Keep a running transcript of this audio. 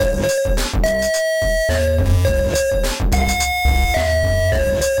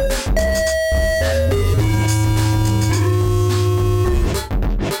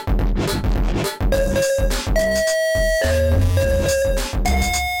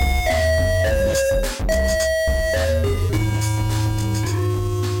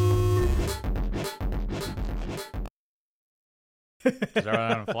They're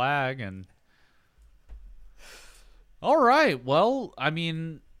on a flag. And all right, well, I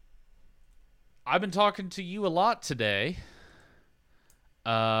mean, I've been talking to you a lot today.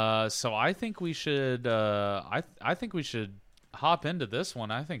 So I think we should I think we should hop into this one.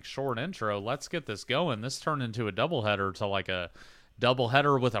 I think short intro. Let's get this going. This turned into a doubleheader to like a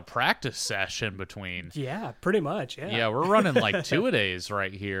doubleheader with a practice session between. Yeah, pretty much. Yeah. Yeah, we're running like two-a-days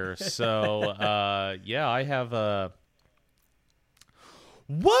right here. So yeah, I have a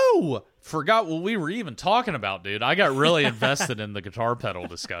Whoa! Forgot what we were even talking about, dude. I got really invested in the guitar pedal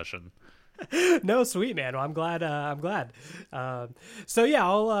discussion. No, sweet man. Well, I'm glad. So yeah,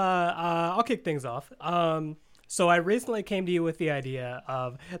 I'll kick things off. So I recently came to you with the idea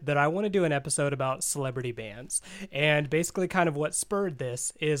of that I want to do an episode about celebrity bands, and basically, kind of what spurred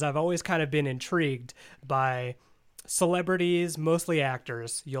this is I've always kind of been intrigued by celebrities, mostly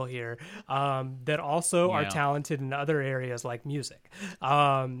actors, you'll hear, that also are talented in other areas like music.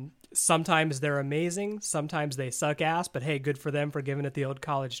 Sometimes they're amazing, sometimes they suck ass, but hey, good for them for giving it the old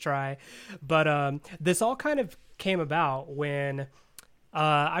college try. But this all kind of came about when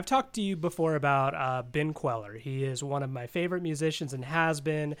I've talked to you before about Ben Queller. He is one of my favorite musicians and has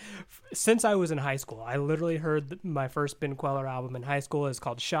been since I was in high school. I literally heard my first Ben Queller album in high school. It's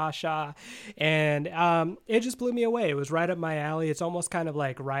called Sha Sha, and it just blew me away. It was right up my alley. It's almost kind of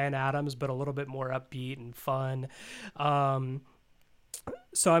like Ryan Adams, but a little bit more upbeat and fun.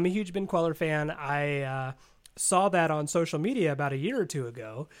 So I'm a huge Ben Queller fan. I saw that on social media about a year or two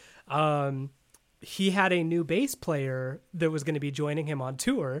ago. He had a new bass player that was going to be joining him on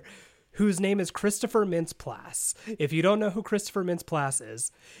tour, whose name is Christopher Mintz-Plasse. If you don't know who Christopher Mintz-Plasse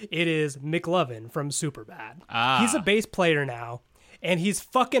is, it is McLovin from Superbad. He's a bass player now, and he's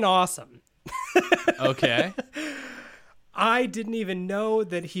fucking awesome. Okay. I didn't even know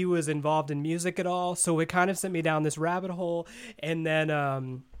that he was involved in music at all, so it kind of sent me down this rabbit hole. And then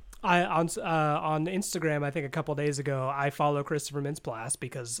I on Instagram, I think a couple days ago, I follow Christopher Mintz-Plasse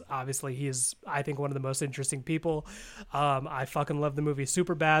because obviously he's, I think, one of the most interesting people. I fucking love the movie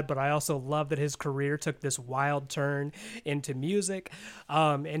Superbad, but I also love that his career took this wild turn into music.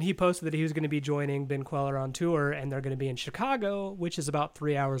 And he posted that he was going to be joining Ben Queller on tour, and they're going to be in Chicago, which is about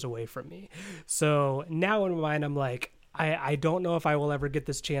 3 hours away from me. So now in my mind, I'm like, I don't know if I will ever get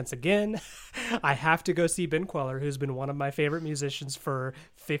this chance again. I have to go see Ben Queller, who's been one of my favorite musicians for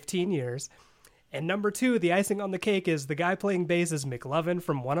 15 years. And number two, the icing on the cake is the guy playing bass is McLovin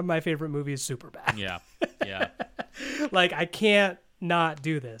from one of my favorite movies, Superbad. Yeah. Yeah. Like, I can't not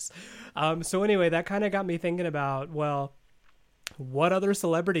do this. So anyway, that kind of got me thinking about, well, what other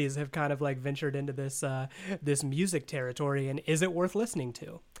celebrities have kind of like ventured into this music territory, and is it worth listening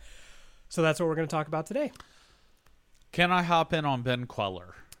to? So that's what we're going to talk about today. Can I hop in on Ben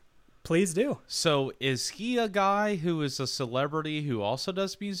Queller? Please do. So is he a guy who is a celebrity who also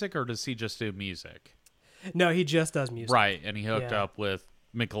does music, or does he just do music? No, he just does music. Right, and he hooked up with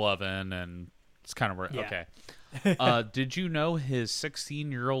McLovin, and it's kind of where... Yeah. Okay. Did you know his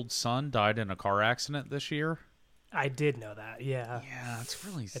 16-year-old son died in a car accident this year? I did know that, yeah. Yeah,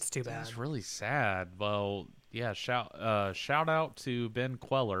 it's too bad. It's really sad. Well, yeah, shout out to Ben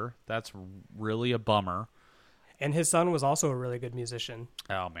Queller. That's really a bummer. And his son was also a really good musician.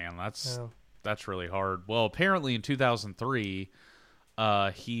 Oh man, that's really hard. Well, apparently in 2003,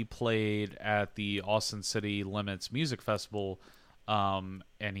 he played at the Austin City Limits Music Festival, and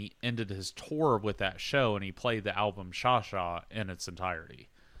he ended his tour with that show, and he played the album Sha Sha in its entirety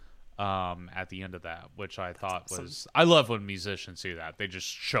at the end of that, which I thought was... I love when musicians do that. They just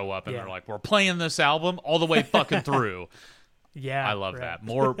show up and they're like, we're playing this album all the way fucking through. Yeah, I love that.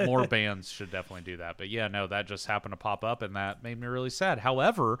 More bands should definitely do that. But yeah, no, that just happened to pop up, and that made me really sad.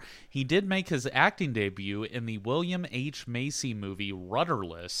 However, he did make his acting debut in the William H. Macy movie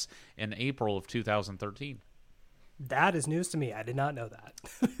Rudderless in April of 2013. That is news to me. I did not know that.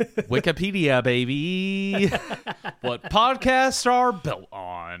 Wikipedia, baby. What podcasts are built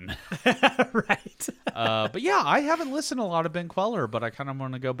on. Right. But yeah, I haven't listened to a lot of Ben Queller, but I kind of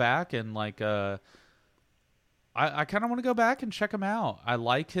want to go back and like... I kind of want to go back and check him out. I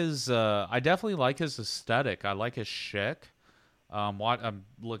like his. I definitely like his aesthetic. I like his shtick. I'm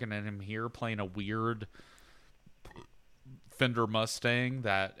looking at him here playing a weird Fender Mustang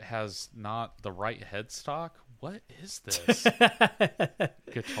that has not the right headstock. What is this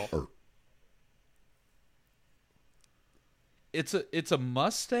guitar? It's a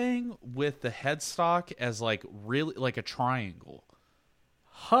Mustang with the headstock as like really like a triangle.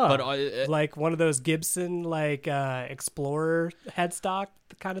 Huh. But like one of those Gibson like Explorer headstock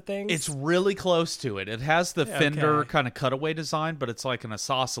kind of things? It's really close to it. It has the Fender kind of cutaway design, but it's like an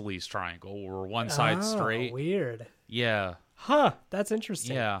isosceles triangle where one side's straight. Weird. Yeah. Huh, that's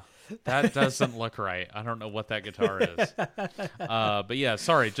interesting. Yeah, that doesn't look right. I don't know what that guitar is. But yeah,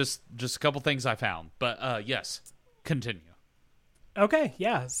 sorry, just a couple things I found. But yes, continue. Okay,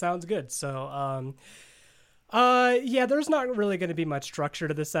 yeah, sounds good. So, yeah, there's not really going to be much structure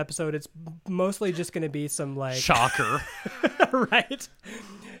to this episode. It's mostly just going to be some like Shocker. right?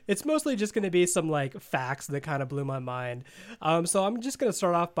 It's mostly just going to be some like facts that kind of blew my mind. So I'm just going to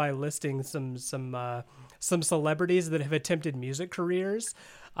start off by listing some celebrities that have attempted music careers.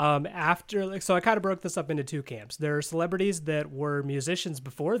 So I kind of broke this up into two camps. There are celebrities that were musicians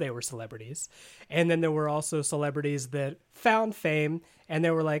before they were celebrities, and then there were also celebrities that found fame and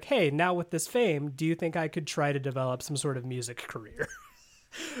they were like, hey, now with this fame, do you think I could try to develop some sort of music career?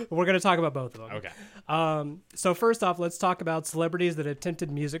 We're going to talk about both of them. Okay. So first off, let's talk about celebrities that attempted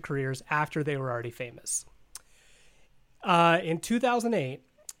music careers after they were already famous. In 2008,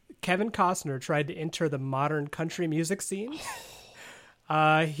 Kevin Costner tried to enter the modern country music scene.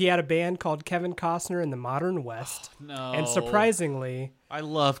 He had a band called Kevin Costner and the Modern West. No. And surprisingly, I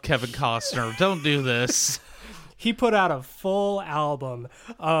love Kevin Costner. Don't do this. he put out a full album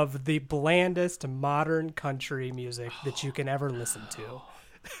of the blandest modern country music that you can ever listen to.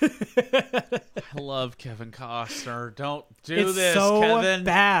 I love Kevin Costner. Don't do this, so Kevin.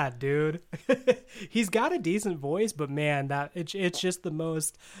 Bad, dude. He's got a decent voice, but man, it's just the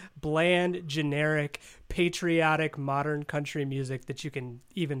most bland, generic, patriotic modern country music that you can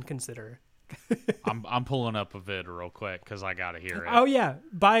even consider. I'm pulling up a vid real quick because I gotta hear it. Oh yeah,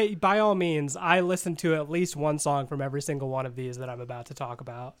 by all means, I listened to at least one song from every single one of these that I'm about to talk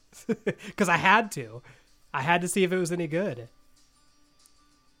about because I had to see if it was any good.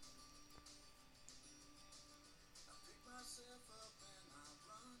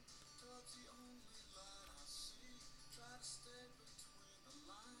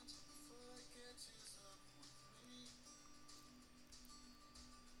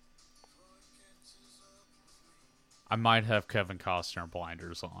 I might have Kevin Costner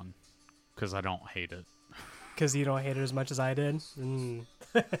blinders on because I don't hate it. Because you don't hate it as much as I did?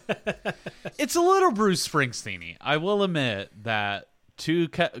 It's a little Bruce Springsteen-y. I will admit that to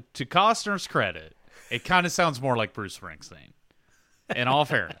Costner's credit, it kind of sounds more like Bruce Springsteen, in all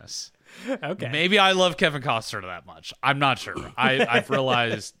fairness. Okay. Maybe I love Kevin Costner that much. I'm not sure. I've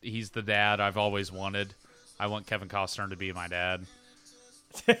realized he's the dad I've always wanted. I want Kevin Costner to be my dad.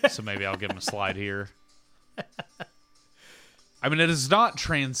 So maybe I'll give him a slide here. I mean, it is not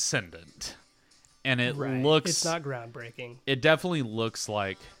transcendent, and it looks... It's not groundbreaking. It definitely looks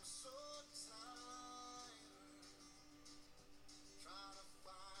like...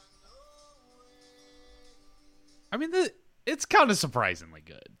 I mean, it's kind of surprisingly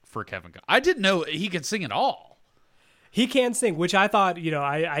good for Kevin. I didn't know he could sing at all. He can sing, which I thought,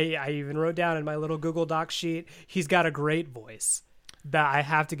 I even wrote down in my little Google Docs sheet, he's got a great voice. That I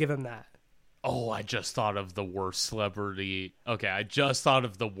have to give him that. Oh, I just thought of the worst celebrity. Okay, I just thought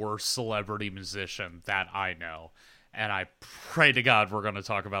of the worst celebrity musician that I know. And I pray to God we're going to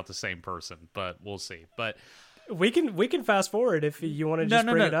talk about the same person, but we'll see. But we can fast forward if you want to just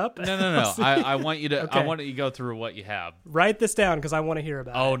bring it up. No. I want you to. Okay. I want you to go through what you have. Write this down because I want to hear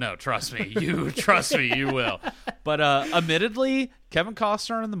about it. Oh no, trust me. Trust me, you will. But admittedly, Kevin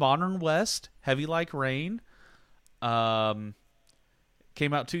Costner in the Modern West, Heavy Like Rain,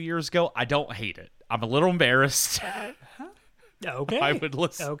 came out 2 years ago. I don't hate it. I'm a little embarrassed. Okay. I would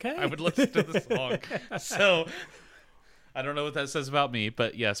listen to the song. So I don't know what that says about me,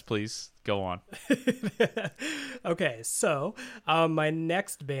 but yes, please go on. Okay, so my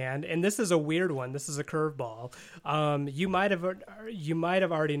next band, and this is a weird one. This is a curveball. You might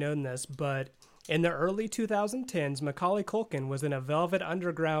have already known this, but in the early 2010s, Macaulay Culkin was in a Velvet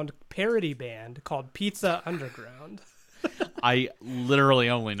Underground parody band called Pizza Underground. I literally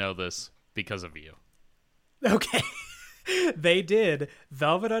only know this because of you. Okay. They did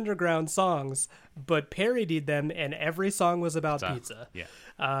Velvet Underground songs, but parodied them, and every song was about pizza.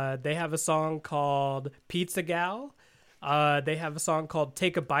 Yeah. They have a song called Pizza Gal. They have a song called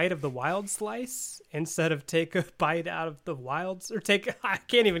Take a Bite of the Wild Slice instead of Take a Bite out of the Wilds. Or I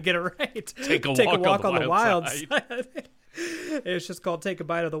can't even get it right. Take a walk on the wild side. It's just called Take a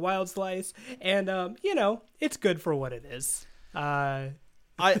Bite of the Wild Slice. And, it's good for what it is. I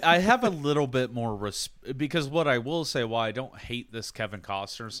have a little bit more because what I will say, while I don't hate this Kevin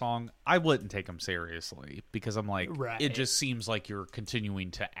Costner song, I wouldn't take him seriously because I'm like, It just seems like you're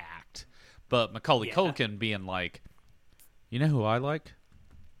continuing to act. But Macaulay Culkin being like, you know who I like?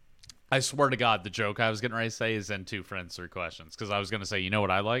 I swear to God, the joke I was getting ready to say is in Two Friends, Three Questions, because I was going to say, you know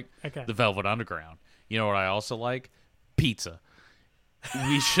what I like? Okay. The Velvet Underground. You know what I also like? Pizza.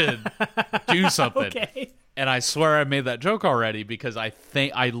 We should do something. Okay. And I swear I made that joke already because I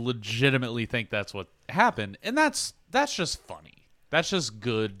legitimately think that's what happened. And that's just funny. That's just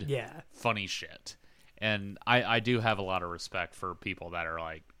good, funny shit. And I do have a lot of respect for people that are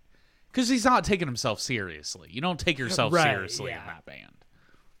like, because he's not taking himself seriously. You don't take yourself seriously in that band.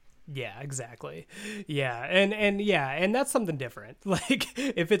 Yeah, exactly. Yeah, and that's something different. Like,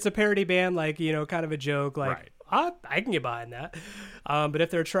 if it's a parody band, like, you know, kind of a joke, like, I can get behind that. But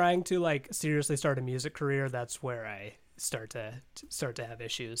if they're trying to, like, seriously start a music career, that's where I start to have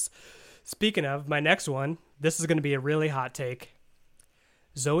issues. Speaking of, my next one, this is going to be a really hot take.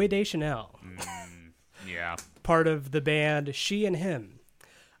 Zooey Deschanel. Yeah. Part of the band She and Him.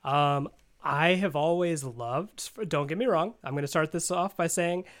 I have always loved, don't get me wrong, I'm going to start this off by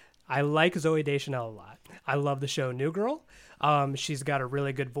saying I like Zooey Deschanel a lot. I love the show New Girl. She's got a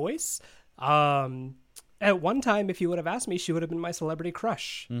really good voice. At one time, if you would have asked me, she would have been my celebrity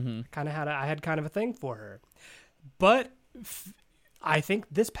crush. I had kind of a thing for her. But I think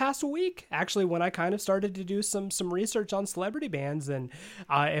this past week, actually, when I kind of started to do some research on celebrity bands, and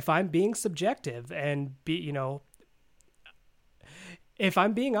if I'm being subjective and if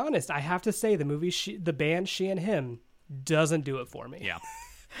I'm being honest, I have to say the band She and Him doesn't do it for me. Yeah.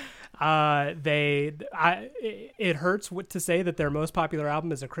 It hurts to say that their most popular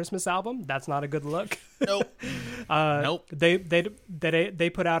album is a Christmas album. That's not a good look. Nope. Nope. They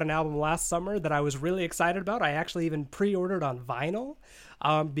put out an album last summer that I was really excited about. I actually even pre-ordered on vinyl,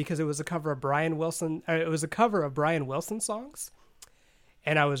 because it was a cover of Brian Wilson. It was a cover of Brian Wilson songs,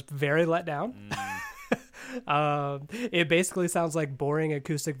 and I was very let down. It basically sounds like boring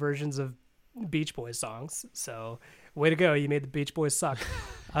acoustic versions of Beach Boys songs. So, way to go. You made the Beach Boys suck.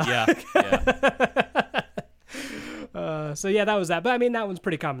 Yeah. So yeah, that was that. But I mean, that one's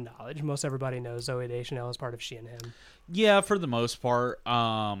pretty common knowledge. Most everybody knows Zooey Deschanel is part of She and Him. Yeah, for the most part.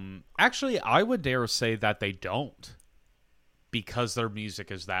 Actually, I would dare say that they don't, because their music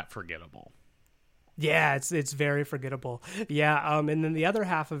is that forgettable. Yeah, it's very forgettable. Yeah, and then the other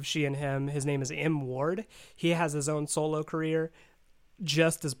half of She and Him, his name is M. Ward. He has his own solo career,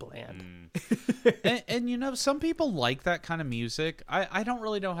 just as bland. And you know, some people like that kind of music. I don't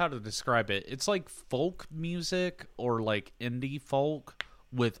really know how to describe it. It's like folk music or like indie folk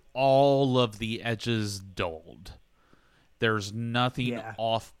with all of the edges dulled. There's nothing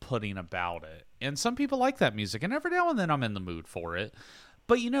off-putting about it. And some people like that music, and every now and then I'm in the mood for it.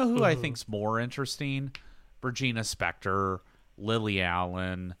 But you know who I think's more interesting? Regina Spektor, Lily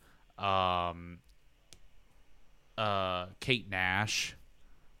Allen, Kate Nash.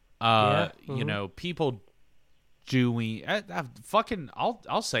 You know, people doing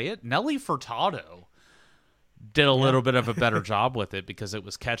I'll say it. Nelly Furtado did a little bit of a better job with it because it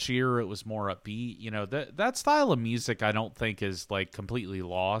was catchier, it was more upbeat. You know, that style of music I don't think is like completely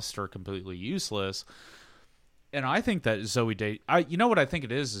lost or completely useless. And I think that you know what I think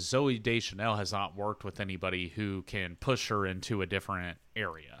it is Zooey Deschanel has not worked with anybody who can push her into a different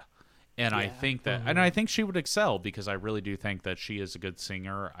area. And I think that, and I think she would excel because I really do think that she is a good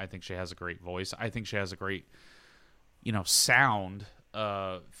singer. I think she has a great voice. I think she has a great, you know, sound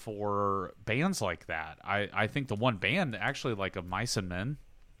for bands like that. I think the one band actually, like of Mice and Men,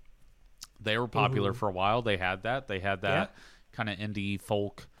 they were popular for a while. They had that kind of indie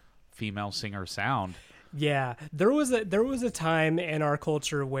folk female singer sound. Yeah, there was a time in our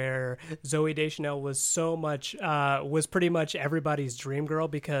culture where Zooey Deschanel was was pretty much everybody's dream girl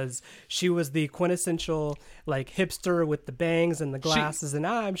because she was the quintessential like hipster with the bangs and the glasses, and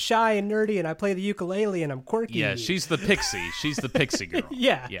I'm shy and nerdy and I play the ukulele and I'm quirky. Yeah, she's the pixie. She's the pixie girl.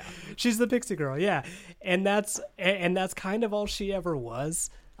 yeah, she's the pixie girl. Yeah, and that's kind of all she ever was.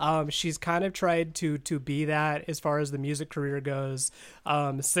 She's kind of tried to be that as far as the music career goes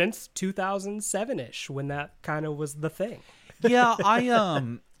since 2007-ish, when that kind of was the thing. Yeah,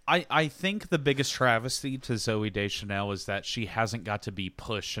 I think the biggest travesty to Zooey Deschanel is that she hasn't got to be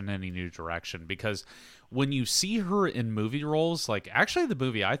pushed in any new direction, because when you see her in movie roles, like actually the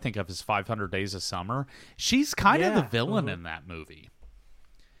movie I think of is 500 Days of Summer, she's kind of the villain in that movie.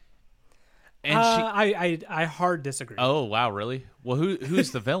 And I hard disagree. Oh wow, really? Well, who's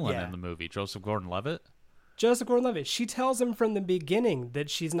the villain in the movie? Joseph Gordon-Levitt? Joseph Gordon-Levitt. She tells him from the beginning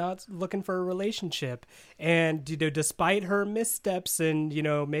that she's not looking for a relationship, and you know, despite her missteps and you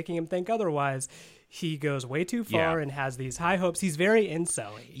know making him think otherwise, he goes way too far and has these high hopes. He's very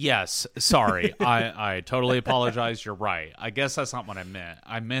incel-y. Yes, sorry, I totally apologize. You're right. I guess that's not what I meant.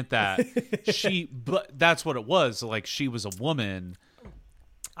 I meant that but that's what it was. Like she was a woman.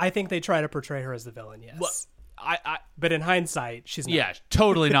 I think they try to portray her as the villain, yes. Well, but in hindsight, she's not. Yeah,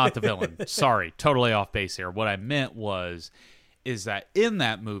 totally not the villain. Sorry, totally off base here. What I meant is that in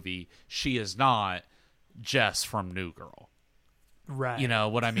that movie, she is not Jess from New Girl. Right. You know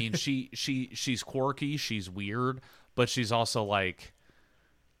what I mean? She's quirky, she's weird, but she's also like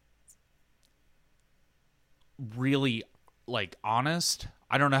really like honest.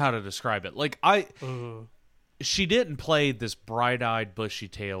 I don't know how to describe it. Like she didn't play this bright-eyed,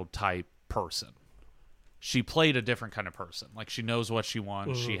 bushy-tailed type person. She played a different kind of person. Like, she knows what she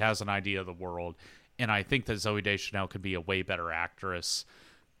wants. She has an idea of the world. And I think that Zooey Deschanel could be a way better actress.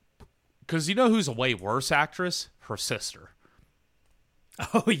 Because you know who's a way worse actress? Her sister.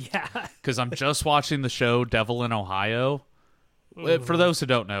 Oh, yeah. Because I'm just watching the show Devil in Ohio. For those who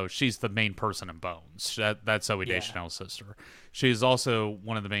don't know, she's the main person in Bones. That's Zooey Deschanel's sister. She's also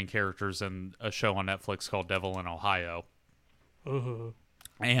one of the main characters in a show on Netflix called Devil in Ohio.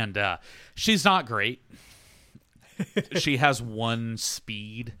 And she's not great. She has one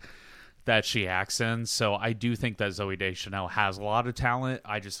speed that she acts in, so I do think that Zooey Deschanel has a lot of talent.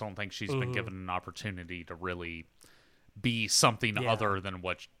 I just don't think she's been given an opportunity to really be something other than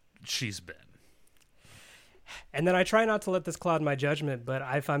what she's been. And then I try not to let this cloud my judgment, but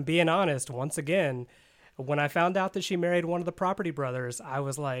if I'm being honest, once again, when I found out that she married one of the Property Brothers, I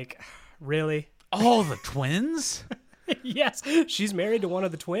was like, really? Oh, the twins? Yes, she's married to one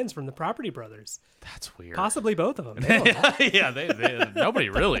of the twins from the Property Brothers. That's weird. Possibly both of them. Nobody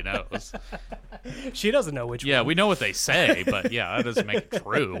really knows. She doesn't know which one. Yeah, we know what they say, but that doesn't make it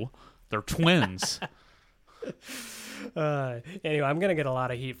true. They're twins. Anyway, I'm going to get a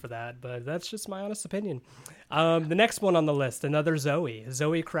lot of heat for that, but that's just my honest opinion. The next one on the list, another Zoe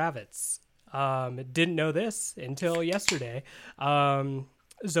Kravitz. Didn't know this until yesterday.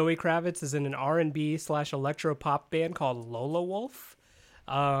 Zoe Kravitz is in an R&B/electro pop band called Lola Wolf.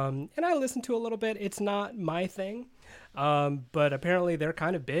 And I listened to a little bit. It's not my thing, but apparently they're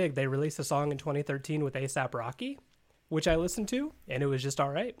kind of big. They released a song in 2013 with A$AP Rocky, which I listened to, and it was just all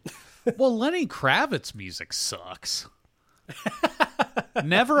right. Well, Lenny Kravitz music sucks.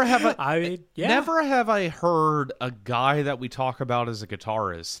 Never have I heard a guy that we talk about as a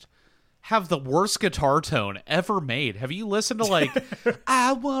guitarist have the worst guitar tone ever made. Have you listened to like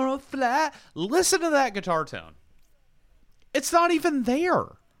I Wanna Fly? Listen to that guitar tone. It's not even there.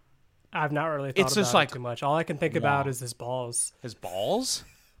 I've not really thought about it too much. All I can think about is his balls. His balls?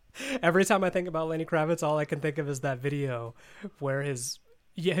 Every time I think about Lenny Kravitz, all I can think of is that video where his...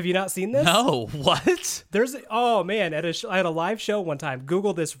 have you not seen this? No. What? Oh man, I had a live show one time.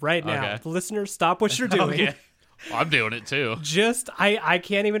 Google this right now. Okay. Listeners, stop what you're doing. Okay. I'm doing it too. I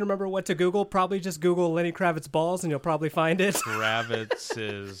can't even remember what to Google. Probably just Google Lenny Kravitz balls and you'll probably find it. Kravitz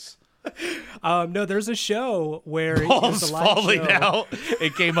is... no, there's a show where balls falling out.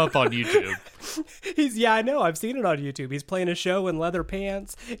 It came up on YouTube. I know. I've seen it on YouTube. He's playing a show in leather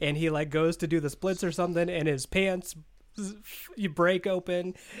pants and he like goes to do the splits or something and his pants you break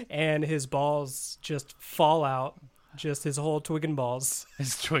open and his balls just fall out. Just his whole twig and balls.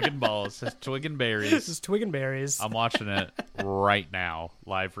 His twig and balls. His twig and berries. His twig and berries. I'm watching it right now.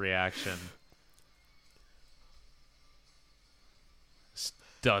 Live reaction. This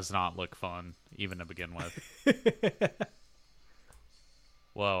does not look fun, even to begin with.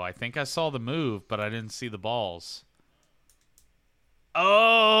 Whoa, I think I saw the move, but I didn't see the balls.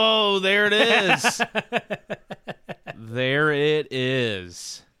 Oh, there it is. There it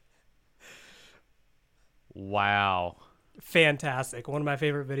is. Wow. Fantastic. One of my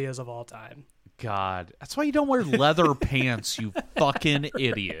favorite videos of all time. God. That's why you don't wear leather pants, you fucking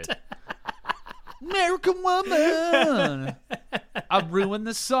idiot. American woman. I ruined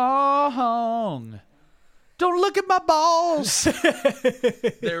the song. Don't look at my balls.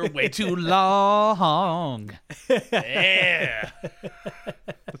 They're way too long. Yeah.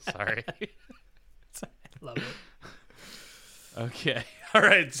 Sorry. Love it. Okay. All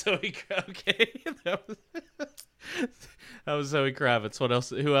right. Okay. That was Zoe Kravitz. What else?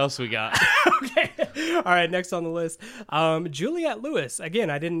 Who else we got? Okay. All right. Next on the list, Juliette Lewis.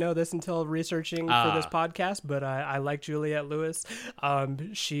 Again, I didn't know this until researching for this podcast, but I like Juliette Lewis.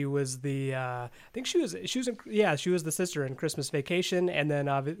 She was the I think she was the sister in Christmas Vacation, and then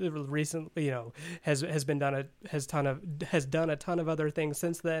recently, has done a ton of other things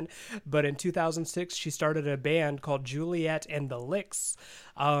since then. But in 2006, she started a band called Juliette and the Licks.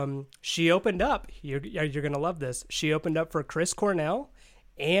 She opened up. You're gonna love this. She opened up for Chris Cornell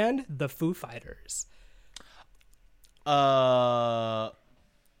and the Foo Fighters.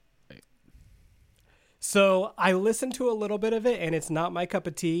 So I listened to a little bit of it, and it's not my cup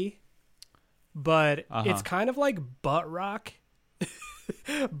of tea, but it's kind of like butt rock,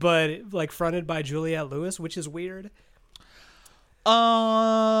 but like fronted by Juliette Lewis, which is weird.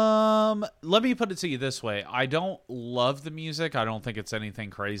 Let me put it to you this way. I don't love the music. I don't think it's anything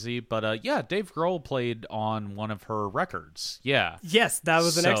crazy. But yeah, Dave Grohl played on one of her records. Yeah. Yes, that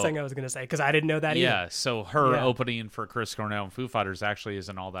was the next thing I was going to say, because I didn't know that either. Yeah, so her opening for Chris Cornell and Foo Fighters actually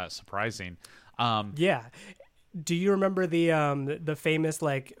isn't all that surprising. Yeah. Do you remember the famous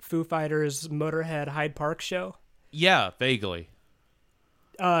like Foo Fighters Motorhead Hyde Park show? Yeah, vaguely.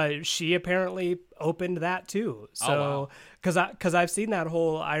 She apparently opened that too. So, oh, wow. cause I've seen that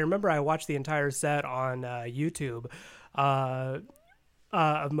whole, I remember I watched the entire set on YouTube of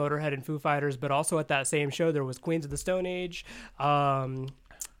Motorhead and Foo Fighters, but also at that same show, there was Queens of the Stone Age, and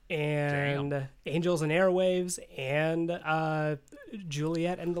Damn. Angels and Airwaves, and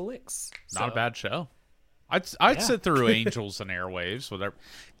Juliet and the Licks. Not a bad show. I'd sit through Angels and Airwaves. Whatever.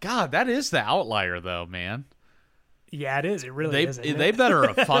 God, that is the outlier though, man. Yeah, it is. It really is. They better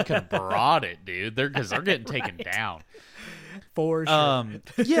have fucking brought it, dude. Because they're getting taken down. For sure.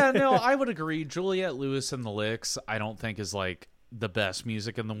 Yeah, no, I would agree. Juliette Lewis and the Licks, I don't think is like the best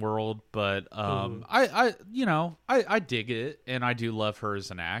music in the world, but I dig it, and I do love her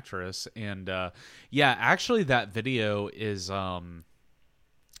as an actress. And yeah, actually, that video is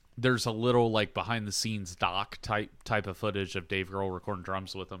there's a little like behind the scenes doc type of footage of Dave Grohl recording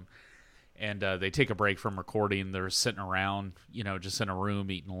drums with him. And they take a break from recording. They're sitting around, just in a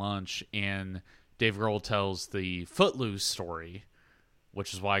room eating lunch. And Dave Grohl tells the Footloose story,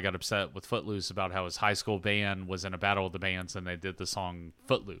 which is why I got upset with Footloose about how his high school band was in a battle of the bands and they did the song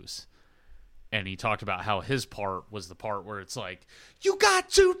Footloose. And he talked about how his part was the part where it's like, you got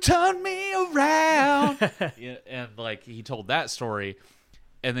to turn me around. And like he told that story.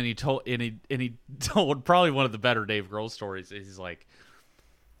 And then he told probably one of the better Dave Grohl stories. He's like,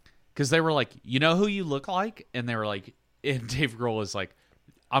 because they were like, you know who you look like? And they were like, and Dave Grohl is like,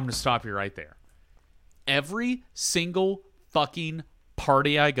 I'm going to stop you right there. Every single fucking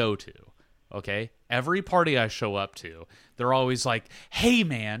party I go to, okay? Every party I show up to, they're always like, hey,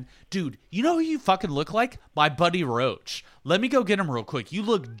 man, dude, you know who you fucking look like? My buddy Roach. Let me go get him real quick. You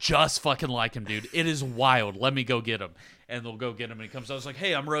look just fucking like him, dude. It is wild. Let me go get him. And they'll go get him, and he comes out. I was like,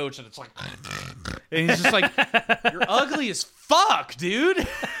 hey, I'm Roach. And it's like, and he's just like, you're ugly as fuck, dude.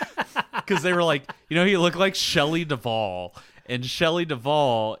 Because they were like, you know, you look like Shelley Duvall. And Shelley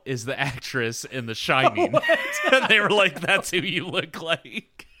Duvall is the actress in The Shining. And they were like, that's who you look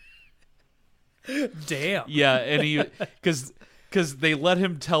like. Damn. Yeah, and he, because they let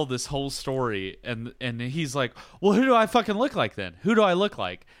him tell this whole story, and he's like, well, who do I fucking look like then? Who do I look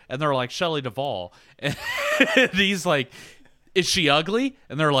like? And they're like, Shelley Duvall. And he's like, is she ugly?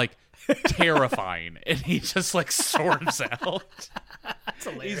 And they're like, terrifying. And he just like storms out. That's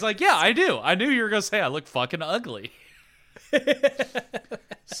hilarious. He's like, yeah, I do. I knew you were going to say I look fucking ugly.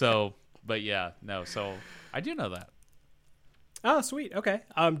 So, but yeah, no, so I do know that. Oh, sweet. Okay.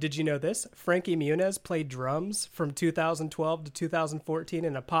 Did you know this? Frankie Muniz played drums from 2012 to 2014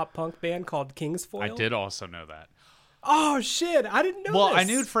 in a pop punk band called Kingsfoil. I did also know that. Oh, shit. I didn't know Well, this. I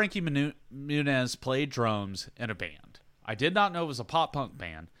knew Frankie Muniz played drums in a band. I did not know it was a pop punk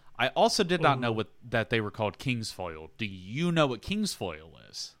band. I also did not know that they were called Kingsfoil. Do you know what Kingsfoil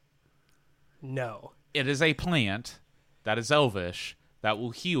is? No. It is a plant that is elvish that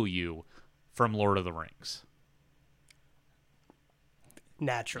will heal you from Lord of the Rings.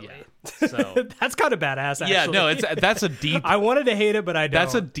 Naturally. Yeah. So that's kind of badass, actually. Yeah, no, that's a deep... I wanted to hate it, but I don't.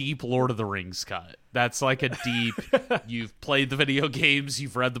 That's a deep Lord of the Rings cut. That's like a deep... You've played the video games,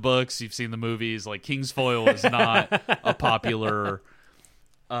 you've read the books, you've seen the movies. Like, Kingsfoil is not a popular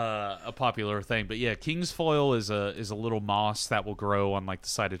thing. But yeah, Kingsfoil is a little moss that will grow on like the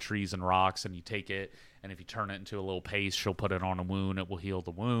side of trees and rocks, and you take it, and if you turn it into a little paste, she'll put it on a wound, it will heal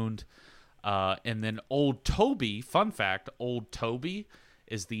the wound. And then Old Toby, fun fact, Old Toby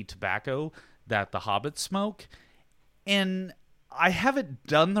is the tobacco that the hobbits smoke. And I haven't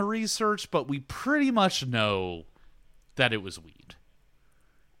done the research, but we pretty much know that it was weed.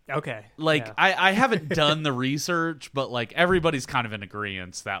 Okay. Like, yeah. I haven't done the research, but like everybody's kind of in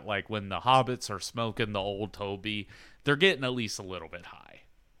agreement that like when the hobbits are smoking the Old Toby, they're getting at least a little bit high.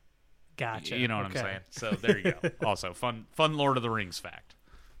 Gotcha. You know what I'm saying? So there you go. Also, fun Lord of the Rings fact.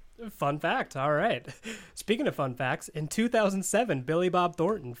 Fun fact. All right. Speaking of fun facts, in 2007, Billy Bob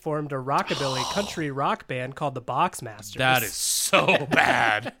Thornton formed a rockabilly country rock band called the Boxmasters. That is so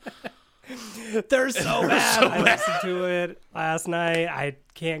bad. They're so bad. I listened to it last night. I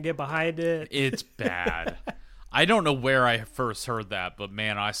can't get behind it. It's bad. I don't know where I first heard that, but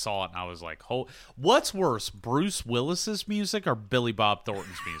man, I saw it and I was like, what's worse, Bruce Willis's music or Billy Bob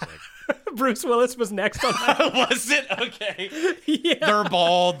Thornton's music? Bruce Willis was next on that. Was it? Okay. Yeah. They're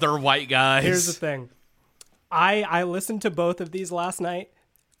bald, they're white guys. Here's the thing. I listened to both of these last night.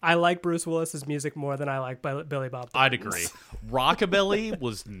 I like Bruce Willis's music more than I like Billy Bob Thornton's. I'd agree. Rockabilly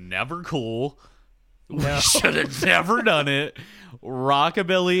was never cool. No. We should have never done it.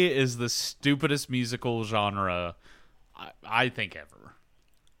 Rockabilly is the stupidest musical genre I think ever.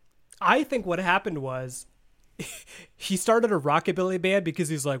 I think what happened was he started a rockabilly band because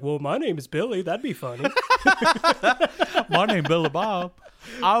he's like, well, my name is Billy. That'd be funny. My name Billy Bob.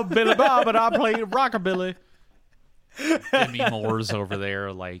 I'm Billy Bob, and I play rockabilly. Demi Moore's over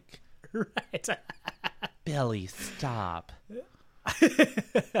there like, Right. Billy, stop.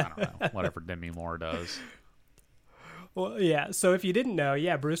 I don't know. Whatever Demi Moore does. Well, yeah. So if you didn't know,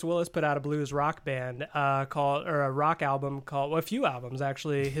 yeah, Bruce Willis put out a blues rock band a rock album called, well, a few albums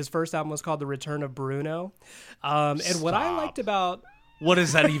actually. His first album was called The Return of Bruno. And what I liked about... What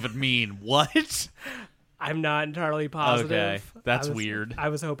does that even mean? What? I'm not entirely positive. Okay, that's weird. I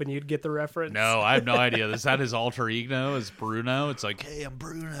was hoping you'd get the reference. No, I have no idea. Is that his alter ego? Is Bruno? It's like, hey, I'm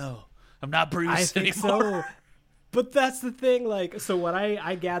Bruno. I'm not Bruce I think anymore. so. But that's the thing, like, so what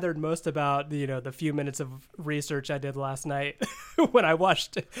I gathered most about, the few minutes of research I did last night when I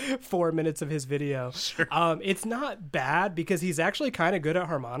watched 4 minutes of his video, Sure. It's not bad because he's actually kind of good at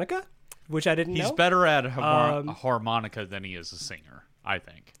harmonica, which I didn't know. He's better at harmonica than he is a singer, I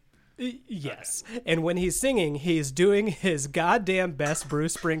think. Yes. Okay. And when he's singing, he's doing his goddamn best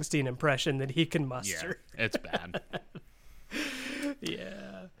Bruce Springsteen impression that he can muster. Yeah, it's bad. Yeah.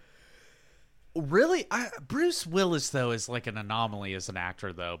 Really, Bruce Willis, though, is like an anomaly as an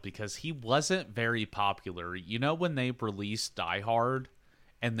actor, though, because he wasn't very popular. You know when they released Die Hard,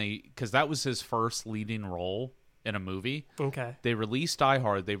 because that was his first leading role in a movie? Okay. They released Die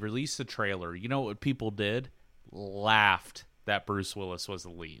Hard. They released the trailer. You know what people did? Laughed that Bruce Willis was the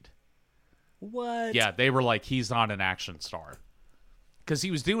lead. What? Yeah, they were like, he's not an action star. Because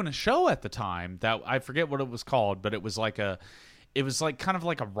he was doing a show at the time that I forget what it was called, but it was like kind of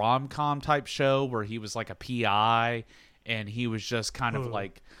like a rom-com type show where he was like a PI and he was just kind of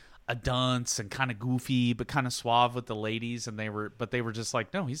like a dunce and kind of goofy but kind of suave with the ladies, and they were just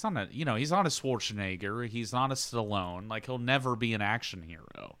like, no, he's not a Schwarzenegger, he's not a Stallone, like he'll never be an action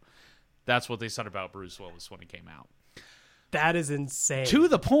hero. That's what they said about Bruce Willis when he came out. That is insane. To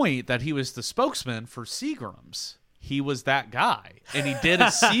the point that he was the spokesman for Seagram's. He was that guy. And he did a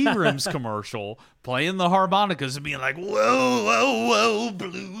Seagram's commercial playing the harmonicas and being like, whoa, whoa, whoa,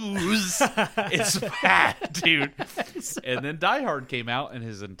 blues. It's bad, dude. And then Die Hard came out and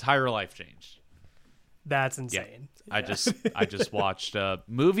his entire life changed. That's insane. Yeah. I just watched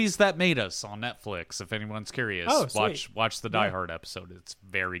Movies That Made Us on Netflix. If anyone's curious, watch the Die Hard episode. It's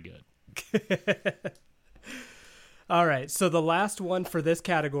very good. All right, so the last one for this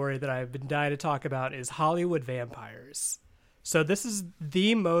category that I've been dying to talk about is Hollywood vampires. So this is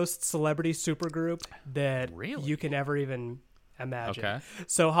the most celebrity supergroup that you can ever even imagine. Okay.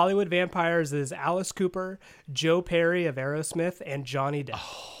 So Hollywood vampires is Alice Cooper, Joe Perry of Aerosmith, and Johnny Depp.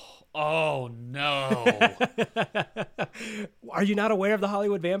 Oh no. Are you not aware of the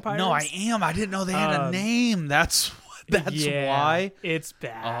Hollywood vampires? No, I am. I didn't know they had a name. That's why. It's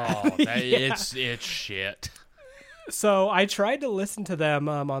bad. Oh, it's shit. So I tried to listen to them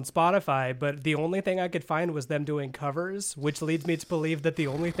on Spotify, but the only thing I could find was them doing covers, which leads me to believe that the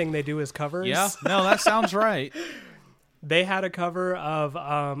only thing they do is covers. Yeah, no, that sounds right. They had a cover of,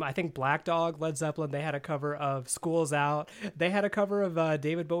 I think, Black Dog, Led Zeppelin. They had a cover of School's Out. They had a cover of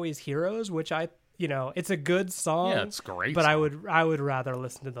David Bowie's Heroes, which it's a good song. Yeah, it's great. But song. I would rather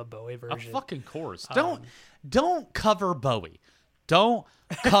listen to the Bowie version. Of fucking course. Don't cover Bowie. Don't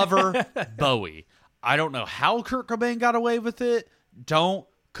cover Bowie. I don't know how Kurt Cobain got away with it. Don't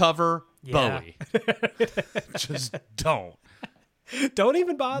cover Bowie. Just don't. Don't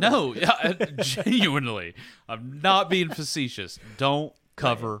even bother. No, genuinely. I'm not being facetious. Don't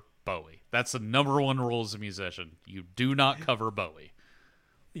cover Bowie. That's the number one rule as a musician. You do not cover Bowie.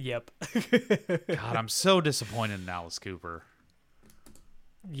 Yep. God, I'm so disappointed in Alice Cooper.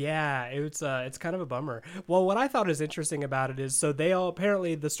 Yeah, it's kind of a bummer. Well, what I thought is interesting about it is, so they all,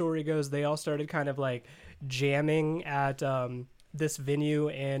 apparently the story goes, they all started kind of like jamming at this venue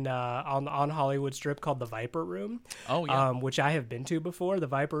in on Hollywood Strip called the Viper Room. Oh yeah, which I have been to before. The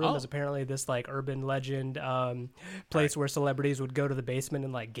Viper Room is apparently this like urban legend place where celebrities would go to the basement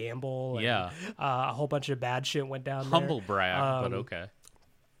and like gamble. And, a whole bunch of bad shit went down there. Humble brag, but okay.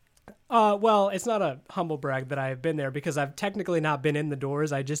 Well, it's not a humble brag that I have been there because I've technically not been in the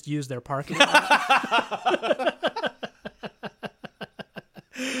doors. I just used their parking lot.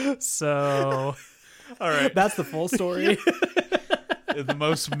 So, all right, that's the full story. The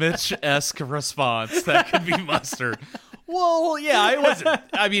most Mitch-esque response that could be mustered. Well, yeah, I wasn't.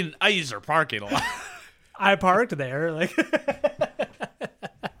 I mean, I used their parking lot. I parked there, like.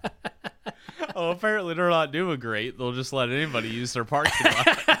 apparently they're not doing great. They'll just let anybody use their parking lot.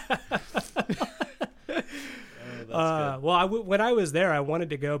 Well, when I was there, I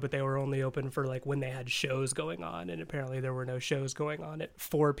wanted to go, but they were only open for like when they had shows going on, and apparently there were no shows going on at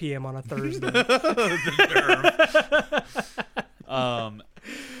 4 p.m. on a Thursday.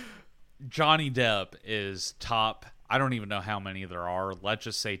 Johnny Depp is top. I don't even know how many there are. Let's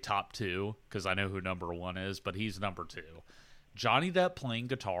just say top 2, because I know who number 1 is, but he's number 2. Johnny Depp playing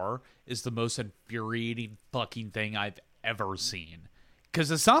guitar is the most infuriating fucking thing I've ever seen.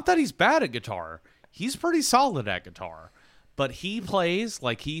 Because it's not that he's bad at guitar. He's pretty solid at guitar. But he plays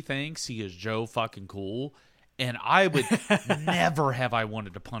like he thinks he is Joe fucking cool. And I would never have I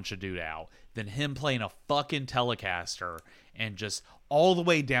wanted to punch a dude out than him playing a fucking Telecaster and just all the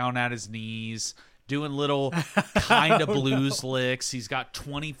way down at his knees, doing little kind of blues licks. He's got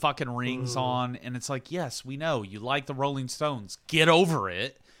 20 fucking rings on. And it's like, yes, we know you like the Rolling Stones. Get over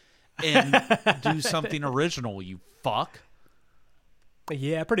it and do something original, you fuck.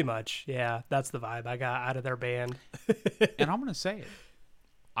 Yeah, pretty much. Yeah, that's the vibe I got out of their band. And I'm going to say it.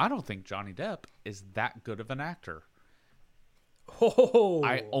 I don't think Johnny Depp is that good of an actor. Oh.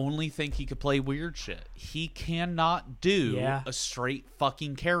 I only think he could play weird shit. He cannot do a straight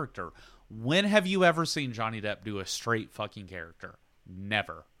fucking character. When have you ever seen Johnny Depp do a straight fucking character?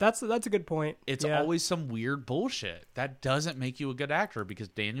 Never. That's a good point. It's always some weird bullshit. That doesn't make you a good actor, because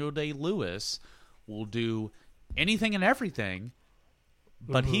Daniel Day-Lewis will do anything and everything,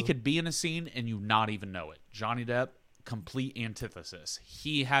 but he could be in a scene and you not even know it. Johnny Depp, complete antithesis.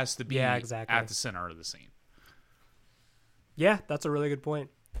 He has to be at the center of the scene. Yeah, that's a really good point.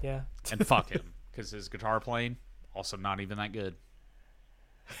 Yeah. And fuck him, because his guitar playing, also not even that good.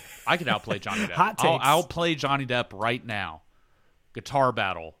 I could outplay Johnny Depp. Hot takes. I'll outplay Johnny Depp right now. Guitar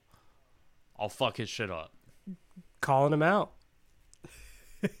battle. I'll fuck his shit up. Calling him out.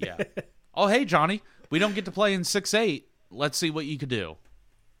 Yeah. Oh, hey, Johnny. We don't get to play in 6/8. Let's see what you could do.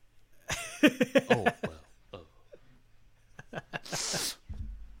 Oh, well. Oh. It's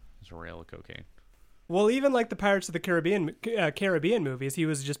a rail of cocaine. Well, even like the Pirates of the Caribbean movies, he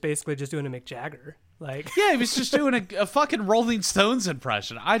was just basically just doing a Mick Jagger. Like, yeah, he was just doing a fucking Rolling Stones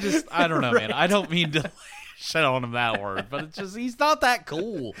impression. I don't know, right. Man. I don't mean to shit on him that word, but it's just, he's not that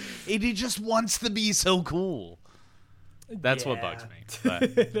cool. And he just wants to be so cool. That's what bugs me.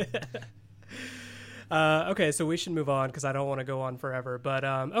 Okay, so we should move on because I don't want to go on forever. But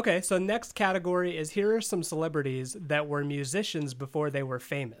okay, so next category is, here are some celebrities that were musicians before they were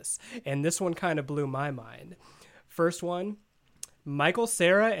famous. And this one kind of blew my mind. First one, Michael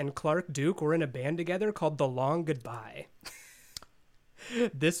Cera and Clark Duke were in a band together called The Long Goodbye.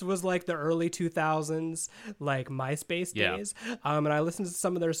 This was like the early 2000s, like MySpace days. And I listened to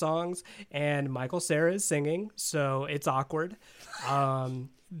some of their songs, and Michael Cera is singing, so it's awkward.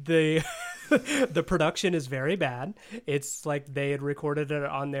 The production is very bad. It's like they had recorded it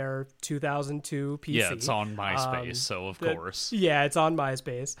on their 2002 PC. Yeah, it's on MySpace, so of course. Yeah, it's on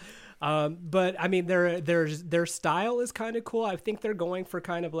MySpace. But I mean, their style is kind of cool. I think they're going for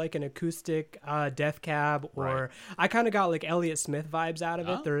kind of like an acoustic Death Cab, or right. I kind of got like Elliott Smith vibes out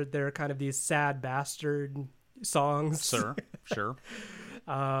of it. They're kind of these sad bastard songs. Sure.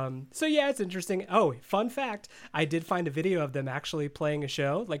 So yeah, it's interesting. Oh, fun fact. I did find a video of them actually playing a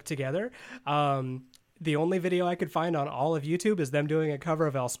show like together. The only video I could find on all of YouTube is them doing a cover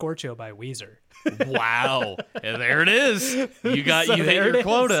of El Scorcho by Weezer. Wow. And there it is. You hit your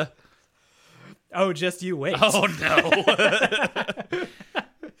quota. Oh, just you wait. Oh no.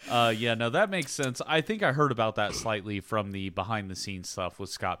 Yeah, no, that makes sense. I think I heard about that slightly from the behind the scenes stuff with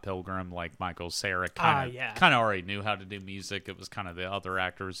Scott Pilgrim, like Michael Cera kind of already knew how to do music. It was kind of the other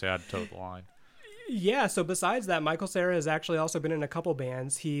actors who had to toe the line. Yeah, so besides that, Michael Cera has actually also been in a couple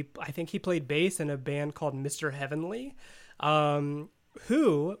bands. I think he played bass in a band called Mr. Heavenly,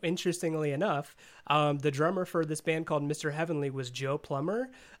 who, interestingly enough, the drummer for this band called Mr. Heavenly was Joe Plummer,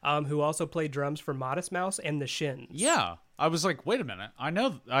 who also played drums for Modest Mouse and The Shins. Yeah, I was like, wait a minute, I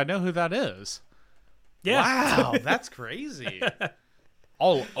know who that is. Yeah. Wow, that's crazy.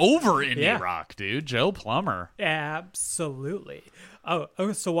 All over indie rock, dude. Joe Plummer. Absolutely. Oh,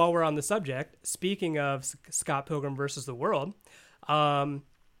 so while we're on the subject, speaking of Scott Pilgrim versus the World,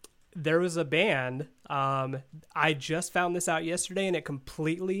 there was a band, I just found this out yesterday, and it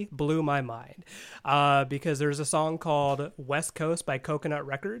completely blew my mind, because there's a song called West Coast by Coconut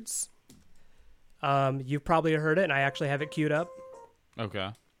Records. You've probably heard it, and I actually have it queued up. Okay.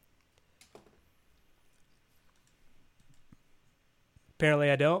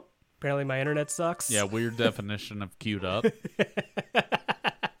 Apparently I don't. Apparently my internet sucks. Yeah, weird definition of queued up.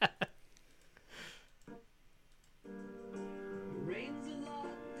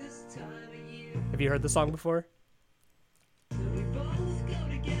 Have Have you heard the song before? Oh,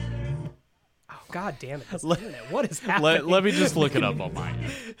 God damn it. This internet. What is happening? Let me just look it up on mine.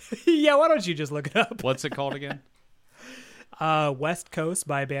 Yeah, why don't you just look it up? What's it called again? West Coast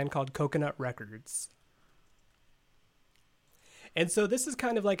by a band called Coconut Records. And so this is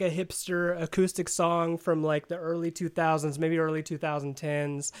kind of like a hipster acoustic song from like the early 2000s, maybe early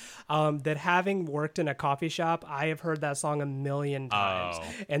 2010s, that having worked in a coffee shop, I have heard that song a million times. Oh.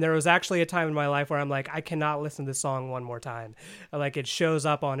 And there was actually a time in my life where I'm like, I cannot listen to this song one more time. Like it shows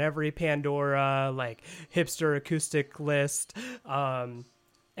up on every Pandora, like hipster acoustic list. And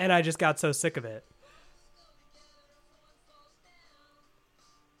I just got so sick of it.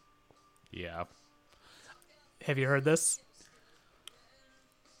 Yeah. Have you heard this?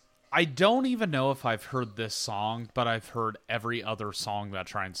 I don't even know if I've heard this song, but I've heard every other song that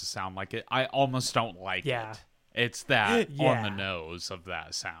tries to sound like it. I almost don't like it. It's that on the nose of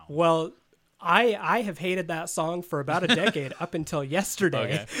that sound. Well, I have hated that song for about a decade up until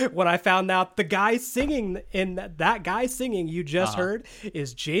yesterday when I found out the guy singing that guy singing you just heard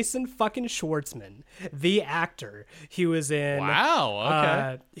is Jason fucking Schwartzman, the actor. He was in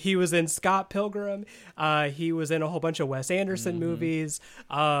he was in Scott Pilgrim. He was in a whole bunch of Wes Anderson movies.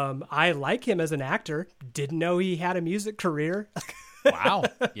 I like him as an actor. Didn't know he had a music career. Wow.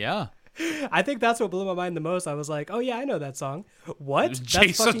 Yeah. I think that's what blew my mind the most. I was like, "Oh yeah, I know that song." What? That's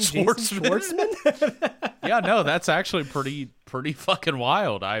Jason Schwartzman? Yeah, no, that's actually pretty fucking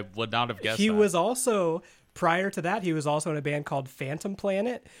wild. I would not have guessed. He was also prior to that. He was also in a band called Phantom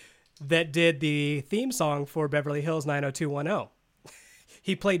Planet that did the theme song for Beverly Hills 90210.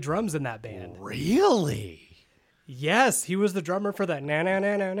 He played drums in that band. Really? Yes, he was the drummer for that. Na na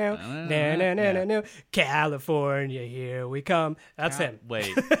na na na na na na na na. California, here we come. That's him.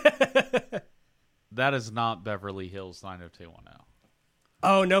 Wait, that is not Beverly Hills 90210.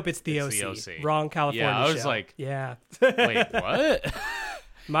 Oh nope, it's the OC. Wrong California. Yeah, I was show. like, yeah. Wait, what?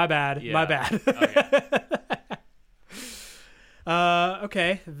 My bad. Yeah. My bad. Okay.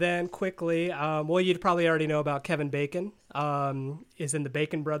 Okay, then quickly, well, you'd probably already know about Kevin Bacon. Is in the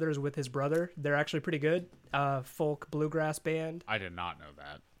Bacon Brothers with his brother. They're actually pretty good. Folk bluegrass band. I did not know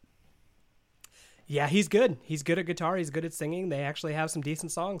that. Yeah, he's good. He's good at guitar. He's good at singing. They actually have some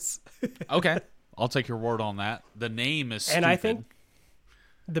decent songs. Okay, I'll take your word on that. The name is stupid. And I think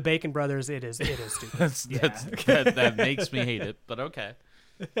the Bacon Brothers, it is stupid. that makes me hate it, but okay.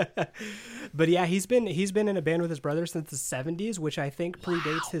 But yeah, he's been in a band with his brother since the 70s, which I think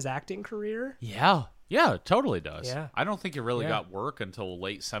predates his acting career. Yeah, it totally does. Yeah. I don't think it really got work until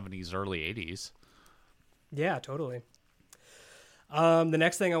late 70s, early 80s. Yeah, totally. The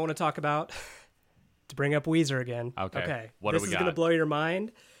next thing I want to talk about, to bring up Weezer again. Okay. This is going to blow your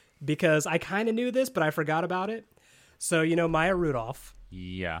mind because I kind of knew this, but I forgot about it. So, you know, Maya Rudolph.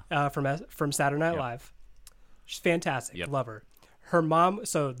 Yeah. From Saturday Night Live. She's fantastic. Yep. Love her. Her mom,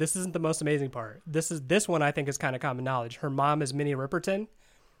 so this isn't the most amazing part. This one I think is kind of common knowledge. Her mom is Minnie Riperton,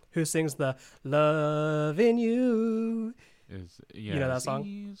 who sings the "Loving You." You know that song?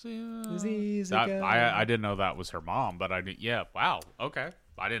 I didn't know that was her mom, but I did. Yeah, wow. Okay,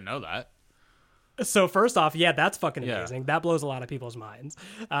 I didn't know that. So first off, yeah, that's fucking amazing. That blows a lot of people's minds.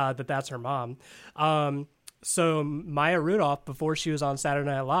 That's her mom. So Maya Rudolph, before she was on Saturday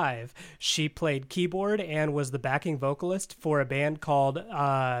Night Live, she played keyboard and was the backing vocalist for a band called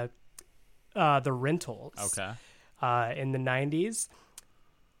The Rentals. Okay. In the 90s.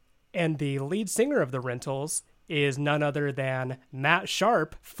 And the lead singer of The Rentals is none other than Matt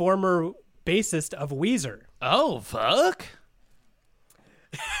Sharp, former bassist of Weezer. Oh, fuck.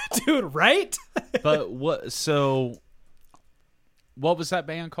 Dude, right? But what was that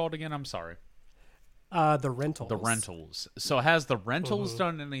band called again? I'm sorry. The Rentals. The Rentals. So has The Rentals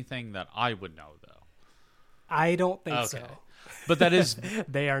done anything that I would know, though? I don't think so. But that is...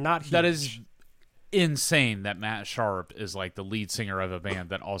 they are not huge. That is insane that Matt Sharp is like the lead singer of a band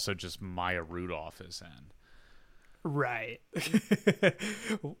that also just Maya Rudolph is in. Right.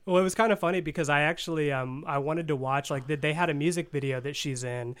 Well, it was kind of funny because I actually I wanted to watch, like, they had a music video that she's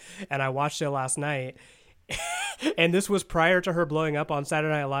in, and I watched it last night. And this was prior to her blowing up on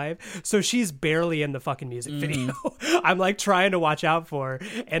Saturday Night Live, so she's barely in the fucking music video. I'm like trying to watch out for her,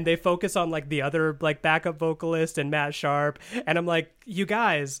 and they focus on like the other like backup vocalist and Matt Sharp, and I'm like, you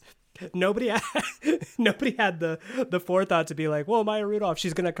guys, nobody had the forethought to be like, well, Maya Rudolph,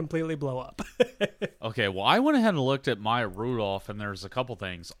 she's gonna completely blow up. Okay, well, I went ahead and looked at Maya Rudolph, and there's a couple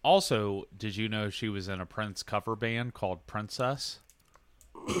things. Also, did you know she was in a Prince cover band called Princess?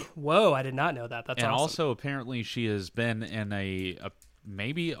 Whoa, I did not know that. That's and awesome. Also, apparently, she has been in a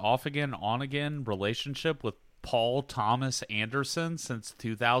maybe off again, on again relationship with Paul Thomas Anderson since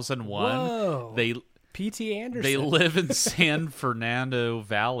 2001. Whoa. They P.T. Anderson. They live in San Fernando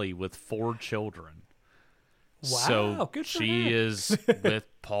Valley with 4 children. Wow, so good for she her. is with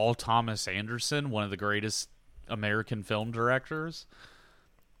Paul Thomas Anderson, one of the greatest American film directors.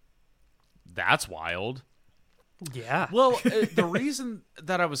 That's wild. Yeah. Well, the reason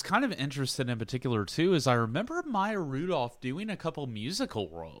that I was kind of interested in particular, too, is I remember Maya Rudolph doing a couple musical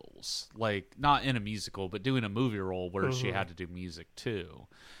roles. Like, not in a musical, but doing a movie role where she had to do music, too.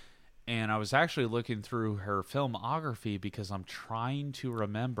 And I was actually looking through her filmography because I'm trying to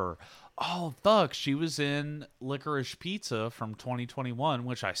remember. Oh, fuck. She was in Licorice Pizza from 2021,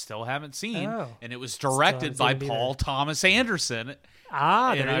 which I still haven't seen. Oh. And it was directed by Paul Thomas Anderson.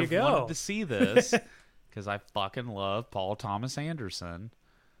 Ah, and there you go. I wanted to see this because I fucking love Paul Thomas Anderson.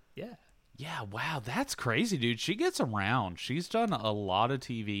 Yeah. Yeah, wow. That's crazy, dude. She gets around. She's done a lot of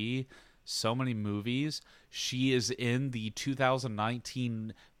TV, so many movies. She is in the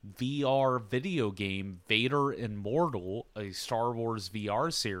 2019 VR video game Vader Immortal, a Star Wars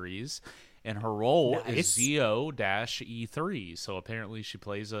VR series, and her role is Zeo-E3. So apparently she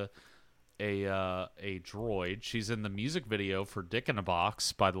plays a droid. She's in the music video for Dick in a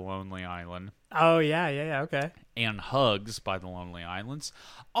Box by The Lonely Island. Oh, yeah, okay. And Hugs by The Lonely Islands.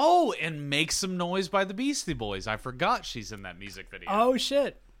 Oh, and Make Some Noise by the Beastie Boys. I forgot she's in that music video. Oh,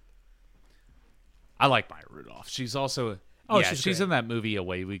 shit. I like Maya Rudolph. She's also... she's in that movie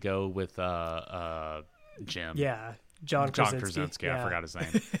Away We Go with Jim. Yeah, John Krasinski. I forgot his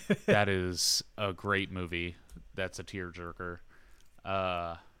name. That is a great movie. That's a tearjerker.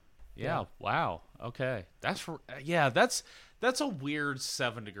 Yeah. Wow. Okay. That's a weird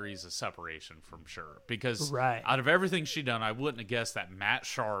 7 degrees of separation from sure. Because out of everything she done, I wouldn't have guessed that Matt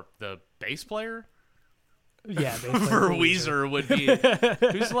Sharp, the bass player, for Weezer would be.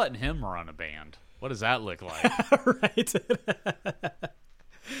 Who's letting him run a band? What does that look like? Right.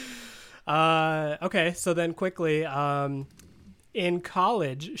 Okay, so then quickly, in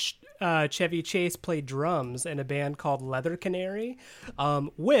college, Chevy Chase played drums in a band called Leather Canary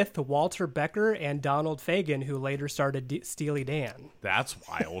with Walter Becker and Donald Fagen, who later started Steely Dan. That's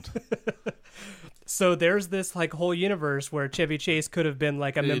wild. So there's this like whole universe where Chevy Chase could have been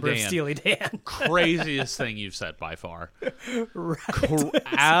like a member of Steely Dan. Craziest thing you've said by far. Right.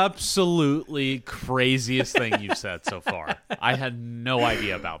 Absolutely craziest thing you've said so far. I had no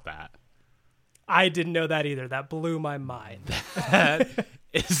idea about that. I didn't know that either. That blew my mind. That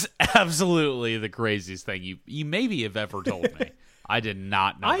is absolutely the craziest thing you maybe have ever told me. I did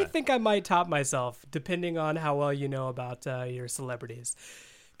not know I that. think I might top myself, depending on how well you know about your celebrities.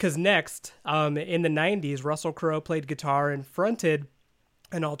 Because next, in the 90s, Russell Crowe played guitar and fronted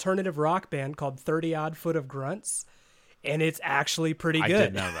an alternative rock band called 30 Odd Foot of Grunts. And it's actually pretty good. I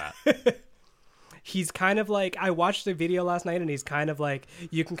didn't know that. He's kind of like, I watched the video last night and he's kind of like,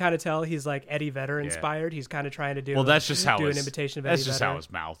 you can kind of tell he's like Eddie Vedder inspired. He's kind of trying to do, that's just how an imitation of Eddie Vedder. That's just how his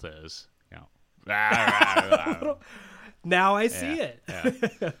mouth is. You know. Now I see it. Yeah.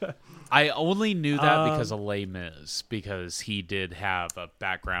 I only knew that because of Les Mis, because he did have a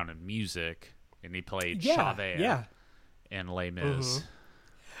background in music and he played Chavez in Les Mis. Mm-hmm.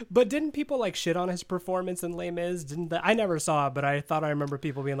 But didn't people like shit on his performance in Les Mis? I never saw it, but I thought I remember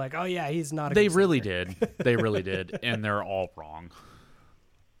people being like, "Oh yeah, he's not." They really did. They really did, and they're all wrong.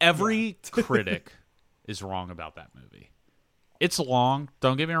 Every critic is wrong about that movie. It's long.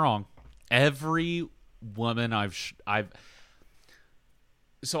 Don't get me wrong. Every woman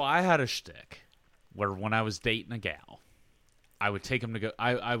So I had a shtick where when I was dating a gal, I would take them to go.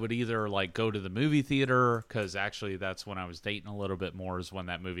 I would either like go to the movie theater, because actually that's when I was dating a little bit more, is when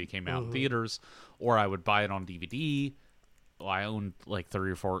that movie came out in theaters, or I would buy it on DVD. Well, I owned like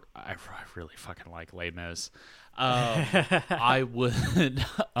 3 or 4. I really fucking like Les Mis. I would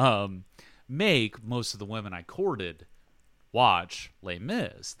make most of the women I courted watch Les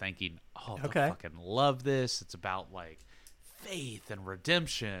Mis, thinking, "Oh, they'll fucking love this. It's about like faith and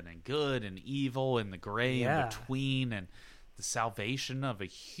redemption and good and evil and the gray in between and the salvation of a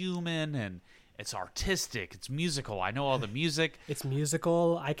human, and it's artistic, it's musical. I know all the music. It's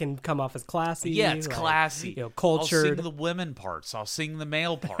musical. I can come off as classy. Yeah, it's classy. You know, cultured. I'll sing the women parts. I'll sing the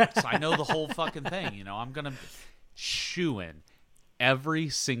male parts. I know the whole fucking thing. You know, I'm gonna shoo in. Every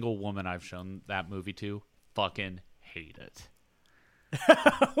single woman I've shown that movie to fucking hate it.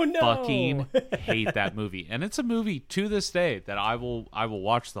 Oh no! Fucking hate that movie. And it's a movie to this day that I will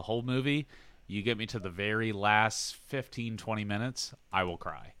watch the whole movie. You get me to the very last 15, 20 minutes, I will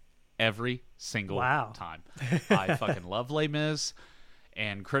cry. Every single time. I fucking love Les Mis.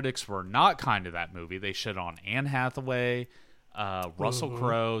 And critics were not kind to that movie. They shit on Anne Hathaway. Russell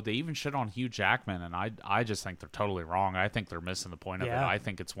Crowe. They even shit on Hugh Jackman, and I just think they're totally wrong. I think they're missing the point of it. I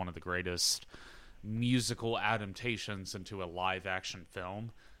think it's one of the greatest musical adaptations into a live action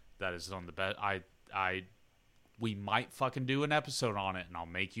film that is on the best. We might fucking do an episode on it, and I'll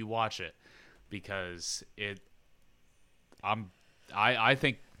make you watch it because I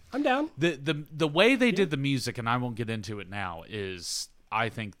think I'm down. The way they did the music, and I won't get into it now, is I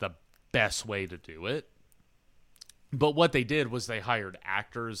think the best way to do it. But what they did was they hired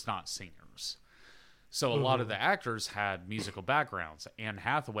actors, not singers. So a lot of the actors had musical backgrounds. Anne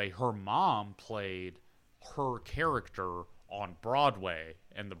Hathaway, her mom played her character on Broadway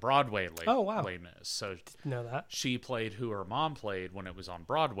and the Broadway Les Mis. So know that. She played who her mom played when it was on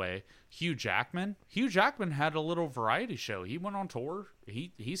Broadway. Hugh Jackman had a little variety show. He went on tour.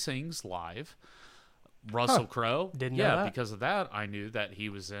 He sings live. Russell Crowe. Didn't know that. Because of that, I knew that he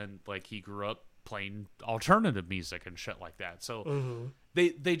was in, like, he grew up playing alternative music and shit like that. So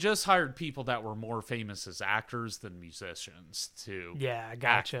they just hired people that were more famous as actors than musicians to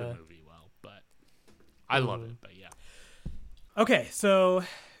act the movie well. But I love it. But yeah. Okay, so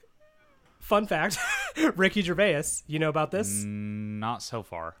fun fact, Ricky Gervais, you know about this? Not so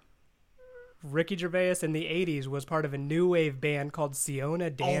far. Ricky Gervais in the 80s was part of a new wave band called Siona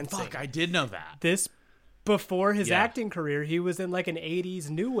Dancing. Oh, fuck, I did know that. Before his acting career, he was in like an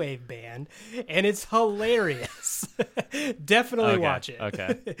 80s new wave band, and it's hilarious. Definitely watch it.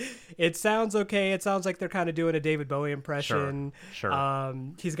 Okay. It sounds okay. It sounds like they're kind of doing a David Bowie impression. Sure.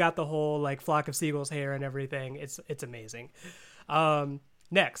 He's got the whole like flock of seagulls hair and everything. It's amazing.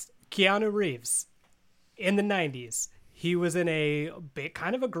 Next, Keanu Reeves. In the 90s, he was in a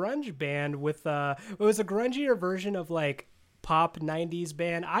kind of a grunge band with it was a grungier version of like pop 90s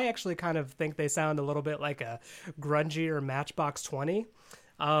band. I actually kind of think they sound a little bit like a grungier Matchbox 20.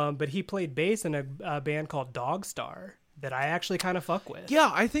 But he played bass in a band called Dogstar that I actually kind of fuck with.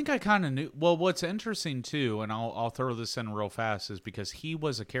 Yeah, I think I kind of knew. Well, what's interesting too, and I'll throw this in real fast, is because he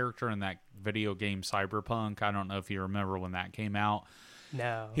was a character in that video game Cyberpunk. I don't know if you remember when that came out.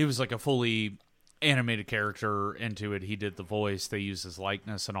 No. He was like a fully animated character into it. He did the voice. They used his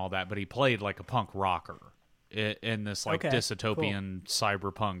likeness and all that, but he played like a punk rocker in this like dystopian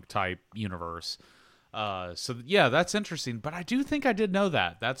cyberpunk type universe. So yeah, that's interesting. But I do think I did know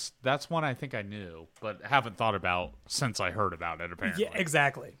that. That's one I think I knew, but haven't thought about since I heard about it. Apparently, yeah,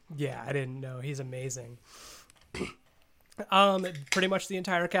 exactly. Yeah, I didn't know. He's amazing. Pretty much the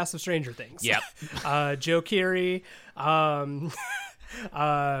entire cast of Stranger Things. Yep. Joe Keery,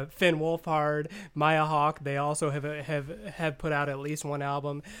 Finn Wolfhard, Maya Hawke. They also have put out at least one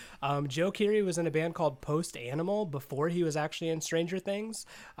album. Joe Keery was in a band called Post Animal before he was actually in Stranger Things.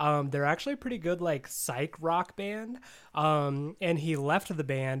 They're actually a pretty good like psych rock band. And he left the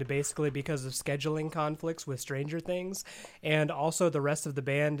band basically because of scheduling conflicts with Stranger Things, and also the rest of the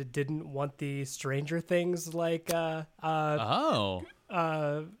band didn't want the Stranger Things like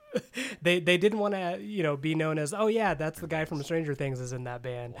they didn't want to be known as, oh yeah, that's the guy from Stranger Things is in that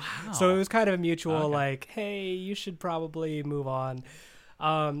band. Wow. So it was kind of a mutual like, hey, you should probably move on.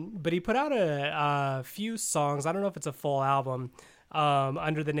 But he put out a few songs. I don't know if it's a full album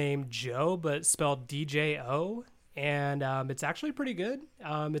under the name Joe, but spelled DJO, and it's actually pretty good.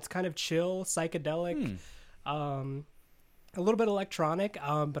 It's kind of chill, psychedelic, a little bit electronic,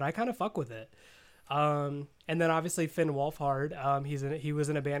 but I kind of fuck with it. And then obviously Finn Wolfhard, he was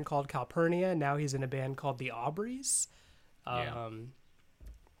in a band called Calpurnia. Now he's in a band called the Aubreys. And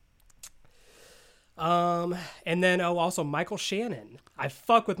then also Michael Shannon. I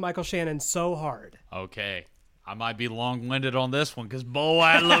fuck with Michael Shannon so hard. Okay. I might be long-winded on this one because, boy,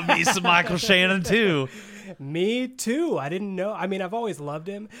 I love me some Michael Shannon, too. Me, too. I didn't know. I mean, I've always loved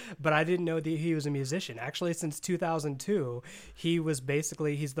him, but I didn't know that he was a musician. Actually, since 2002, he's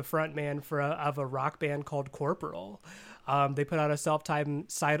the front man of a rock band called Corporal. They put out a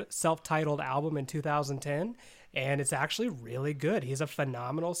self-titled album in 2010, and it's actually really good. He's a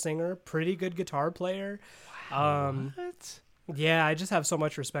phenomenal singer, pretty good guitar player. What? Yeah, I just have so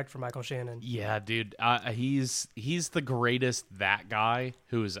much respect for Michael Shannon. Yeah, dude. He's the greatest that guy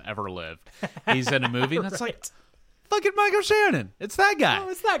who has ever lived. He's in a movie and it's like, fucking Michael Shannon. It's that guy. Oh,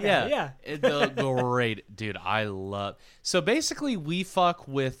 it's that guy, yeah. Great. Dude, I love... So basically, we fuck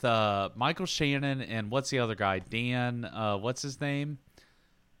with Michael Shannon and what's the other guy? Dan, what's his name?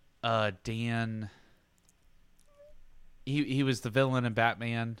 Dan... He was the villain in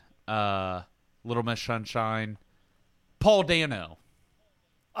Batman. Little Miss Sunshine. Paul Dano.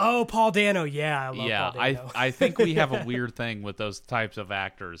 Oh, Paul Dano. Yeah, I love Paul Dano. I think we have a weird thing with those types of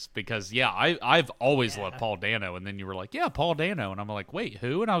actors because, I've always loved Paul Dano. And then you were like, yeah, Paul Dano. And I'm like, wait,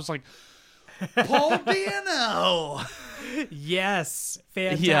 who? And I was like, Paul Dano. Yes,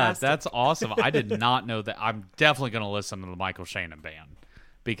 fantastic. Yeah, that's awesome. I did not know that. I'm definitely going to listen to the Michael Shannon Band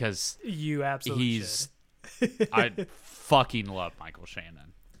because you absolutely should. I fucking love Michael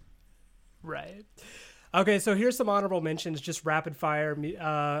Shannon. Right. Okay, so here's some honorable mentions, just rapid fire.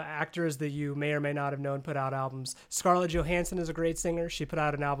 Actors that you may or may not have known put out albums. Scarlett Johansson is a great singer. She put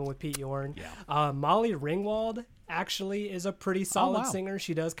out an album with Pete Yorn. Yeah. Molly Ringwald actually is a pretty solid singer.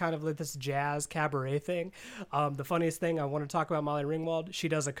 She does kind of like this jazz cabaret thing. The funniest thing I want to talk about Molly Ringwald, she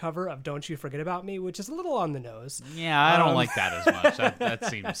does a cover of Don't You Forget About Me, which is a little on the nose. Yeah, I don't like that as much. That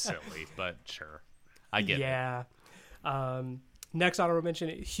seems silly, but sure. I get it. Yeah. Next honorable mention,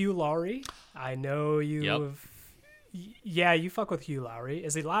 Hugh Laurie. I know you Yeah, you fuck with Hugh Laurie.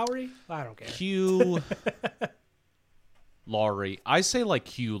 Is he Lowry? I don't care. Hugh Laurie. I say like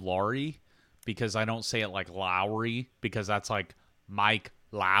Hugh Laurie because I don't say it like Lowry because that's like Mike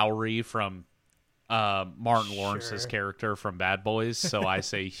Lowry from Martin Lawrence's character from Bad Boys. So I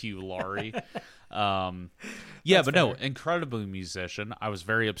say Hugh Laurie. Yeah, but no, incredibly musician. I was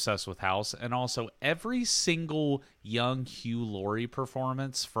very obsessed with House, and also every single young Hugh Laurie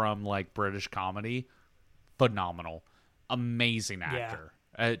performance from like British comedy, phenomenal, amazing actor,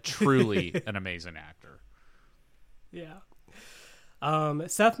 truly an amazing actor. Yeah.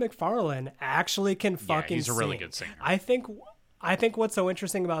 Seth MacFarlane actually can fucking he's a really sing. good singer. I think what's so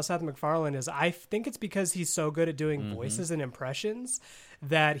interesting about Seth MacFarlane is I think it's because he's so good at doing voices and impressions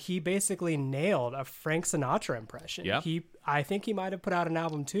that he basically nailed a Frank Sinatra impression. Yep. I think he might have put out an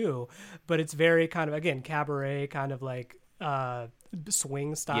album too, but it's very kind of, again, cabaret, kind of like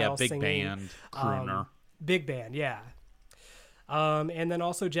swing style big singing. Band, crooner. Big band, yeah. And then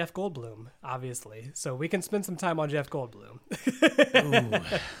also Jeff Goldblum, obviously. So we can spend some time on Jeff Goldblum.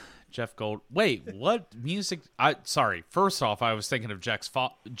 Ooh. Jeff Gold. Wait, what music? Sorry. First off, I was thinking of Jeff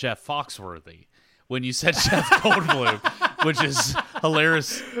Foxworthy when you said Jeff Goldblum, which is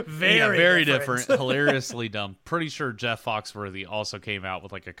hilarious. Very different. Hilariously dumb. Pretty sure Jeff Foxworthy also came out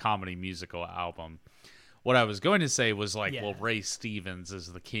with like a comedy musical album. What I was going to say was like, well, Ray Stevens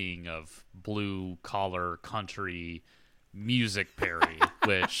is the king of blue collar country music parody,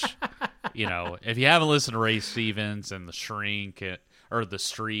 which, you know, if you haven't listened to Ray Stevens and The Shrink or The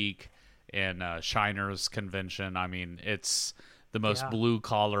Streak and Shiners Convention, I mean, it's the most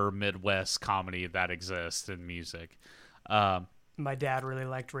blue-collar Midwest comedy that exists in music. My dad really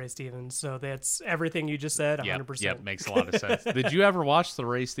liked Ray Stevens, so that's everything you just said, 100%. Yep, makes a lot of sense. Did you ever watch the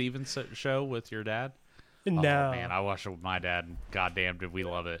Ray Stevens show with your dad? No. Oh, man, I watched it with my dad, and goddamn did we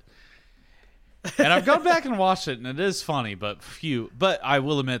love it. And I've gone back and watched it, and it is funny, but I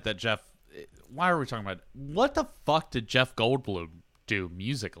will admit that Jeff... Why are we talking about... What the fuck did Jeff Goldblum do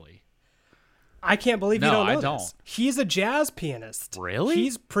musically? I can't believe you don't know I don't. this. He's a jazz pianist. Really?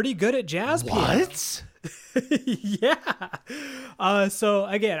 He's pretty good at jazz piano. What? Yeah. So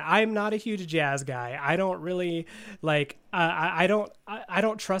again, I'm not a huge jazz guy. I don't really like. I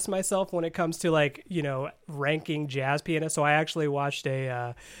don't trust myself when it comes to like, you know, ranking jazz pianists. So I actually watched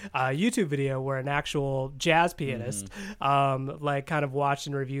a YouTube video where an actual jazz pianist like kind of watched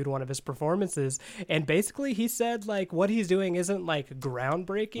and reviewed one of his performances, and basically he said like what he's doing isn't like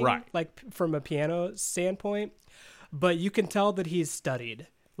groundbreaking, right, like from a piano standpoint, but you can tell that he's studied.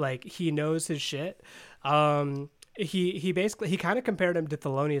 Like he knows his shit. He basically kind of compared him to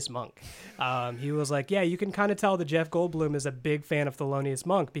Thelonious Monk. He was like, yeah, you can kind of tell that Jeff Goldblum is a big fan of Thelonious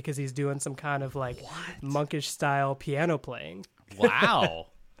Monk because he's doing some kind of like monkish style piano playing. Wow.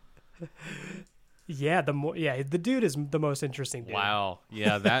 Yeah, the dude is the most interesting dude. Wow.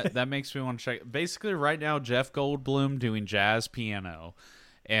 Yeah, that makes me want to check. Basically, right now, Jeff Goldblum doing jazz piano,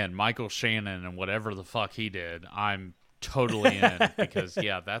 and Michael Shannon and whatever the fuck he did. I'm totally in because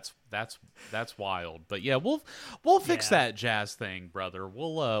that's wild. But yeah, we'll fix that jazz thing, brother.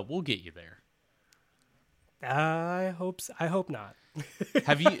 We'll get you there. I hope not.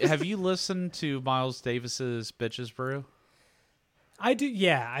 Have you listened to Miles Davis's Bitches Brew? I do.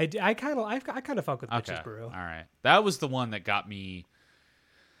 Yeah, I kind of fuck with Bitches Brew. All right, that was the one that got me.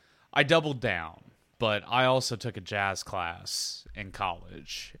 I doubled down, but I also took a jazz class in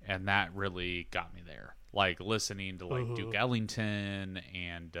college, and that really got me there. Like listening to like Duke Ellington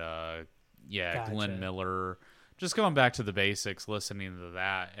and Glenn Miller, just going back to the basics, listening to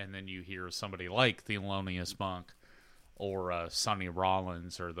that, and then you hear somebody like Thelonious Monk or Sonny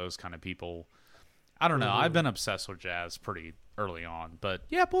Rollins or those kind of people. I don't know. I've been obsessed with jazz pretty early on, but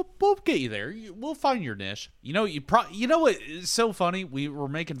yeah, we'll get you there. We'll find your niche. You know, you know what is so funny? We were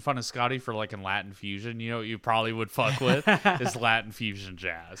making fun of Scotty for like in Latin fusion. You know what you probably would fuck with is Latin fusion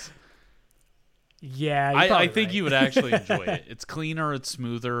jazz. Yeah, I think you would actually enjoy it. It's cleaner, it's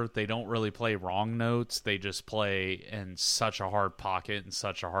smoother. They don't really play wrong notes. They just play in such a hard pocket and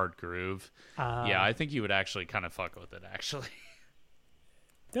such a hard groove. Yeah, I think you would actually kind of fuck with it, actually.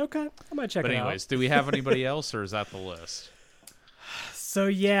 Okay, I might check it out. But anyways, do we have anybody else, or is that the list? So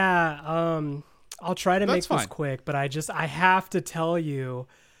yeah, I'll try to make this quick, but I have to tell you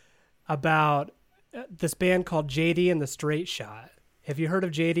about this band called JD and the Straight Shot. Have you heard of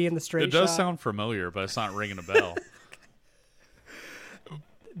JD and the Straight Shot? It does sound familiar, but it's not ringing a bell.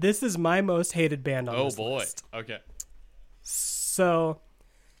 This is my most hated band on this list. Oh boy. Okay. So,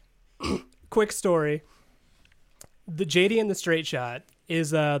 quick story. The JD and the Straight Shot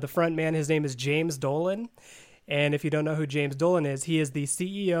is the front man. His name is James Dolan. And if you don't know who James Dolan is, he is the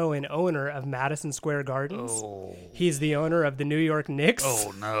CEO and owner of Madison Square Gardens. Oh. He's the owner of the New York Knicks.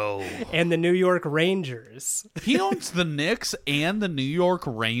 Oh, no. And the New York Rangers. He owns the Knicks and the New York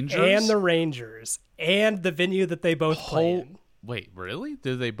Rangers? And the Rangers. And the venue that they both play in. Wait, really?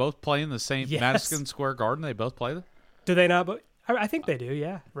 Do they both play in the same Madison Square Garden? They both play there? Do they not? I think they do,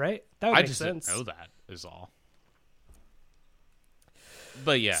 yeah. Right? That would make sense. I just didn't know that is all.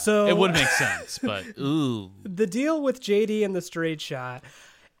 But yeah, so, it would make sense, but ooh. The deal with JD and the Straight Shot,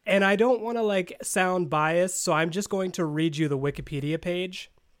 and I don't want to sound biased, so I'm just going to read you the Wikipedia page.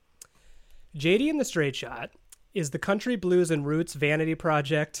 JD and the Straight Shot is the country blues and roots vanity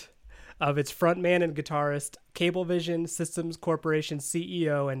project of its frontman and guitarist, Cablevision Systems Corporation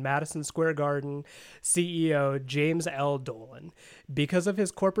CEO and Madison Square Garden CEO James L. Dolan. Because of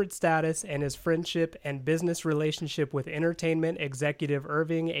his corporate status and his friendship and business relationship with entertainment executive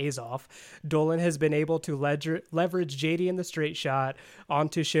Irving Azoff, Dolan has been able to leverage JD and the Straight Shot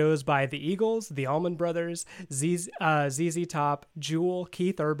onto shows by the Eagles, the Allman Brothers, ZZ Top, Jewel,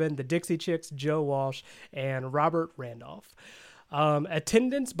 Keith Urban, the Dixie Chicks, Joe Walsh, and Robert Randolph.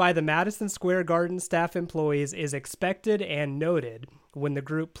 Attendance by the Madison Square Garden staff employees is expected and noted when the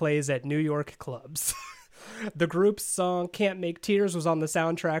group plays at New York clubs. The group's song Can't Make Tears was on the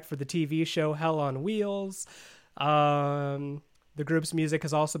soundtrack for the TV show Hell on Wheels. The group's music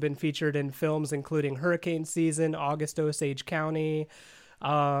has also been featured in films including Hurricane Season, August Osage County,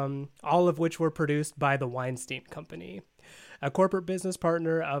 all of which were produced by the Weinstein Company, a corporate business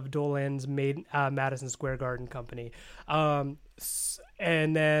partner of Dolan's Madison Square Garden company.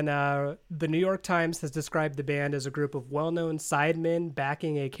 And then the New York Times has described the band as a group of well-known sidemen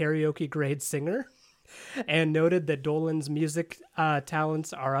backing a karaoke-grade singer, and noted that Dolan's music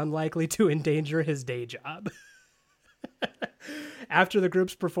talents are unlikely to endanger his day job. After the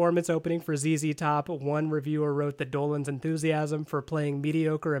group's performance opening for ZZ Top, one reviewer wrote that Dolan's enthusiasm for playing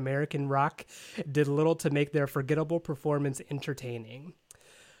mediocre American rock did little to make their forgettable performance entertaining.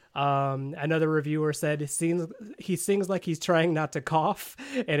 Another reviewer said he sings like he's trying not to cough,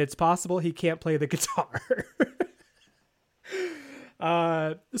 and it's possible he can't play the guitar.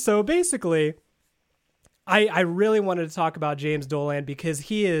 So basically, I really wanted to talk about James Dolan because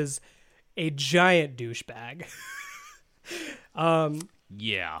he is a giant douchebag.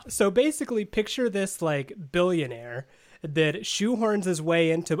 Yeah. So basically, picture this billionaire that shoehorns his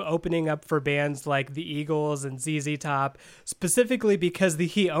way into opening up for bands like the Eagles and ZZ Top, specifically because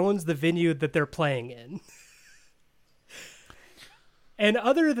he owns the venue that they're playing in. And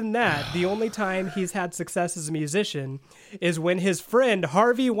other than that, the only time he's had success as a musician is when his friend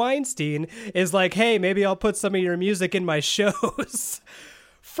Harvey Weinstein is like, hey, maybe I'll put some of your music in my shows.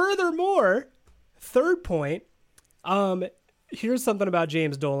 Furthermore, third point, here's something about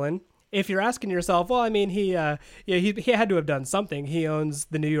James Dolan. If you're asking yourself, well, I mean, he had to have done something. He owns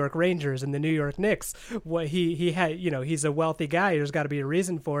the New York Rangers and the New York Knicks. What he had, he's a wealthy guy. There's got to be a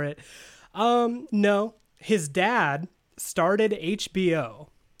reason for it. No, his dad started HBO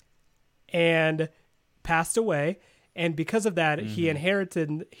and passed away, and because of that, he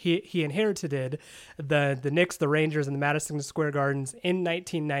inherited the Knicks, the Rangers, and the Madison Square Gardens in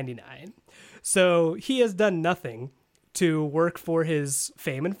 1999. So he has done nothing to work for his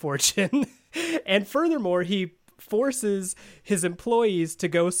fame and fortune. And furthermore, he forces his employees to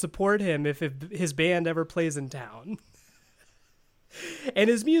go support him if his band ever plays in town. And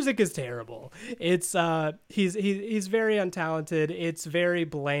his music is terrible. It's he's very untalented. It's very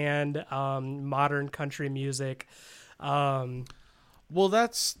bland, modern country music. Well,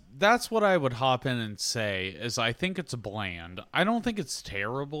 that's what I would hop in and say is I think it's bland. I don't think it's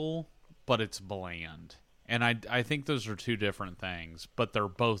terrible, but it's bland. And I think those are two different things, but they're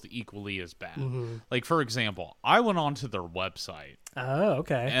both equally as bad. Mm-hmm. Like, for example, I went onto their website. Oh,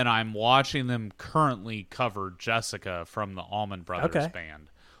 okay. And I'm watching them currently cover Jessica from the Allman Brothers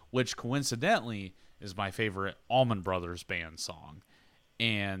Band, which coincidentally is my favorite Allman Brothers Band song.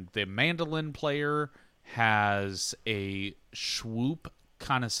 and the mandolin player has a swoop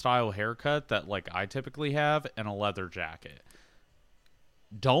kind of style haircut that like I typically have, and a leather jacket.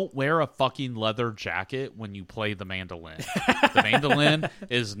 Don't wear a fucking leather jacket when you play the mandolin. The mandolin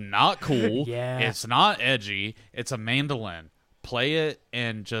is not cool. Yeah. It's not edgy. It's a mandolin. Play it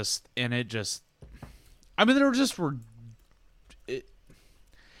and it just. I mean,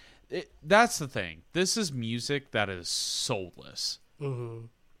 that's the thing. This is music that is soulless. Mm-hmm.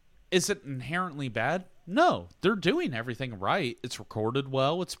 Is it inherently bad? No. They're doing everything right. It's recorded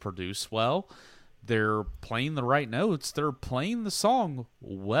well. It's produced well. They're playing the right notes. They're playing the song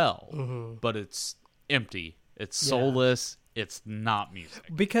well, but it's empty. It's soulless. It's not music.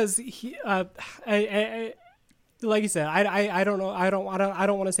 Because I like you said, I don't know. I don't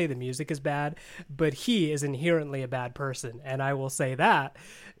want to say the music is bad, but he is inherently a bad person, and I will say that.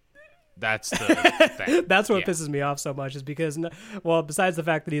 That's the thing. That's what pisses me off so much, is because, well, besides the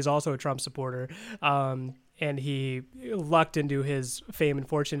fact that he's also a Trump supporter, and he lucked into his fame and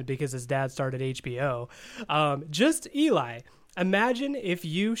fortune because his dad started HBO. Just Eli, imagine if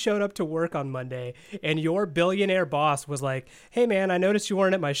you showed up to work on Monday and your billionaire boss was like, "Hey man, I noticed you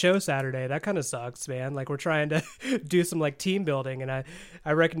weren't at my show Saturday. That kind of sucks, man. Like, we're trying to do some like team building, and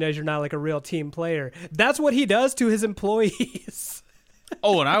I recognize you're not like a real team player." That's what he does to his employees.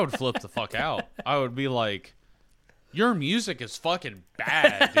 Oh, and I would flip the fuck out. I would be like, your music is fucking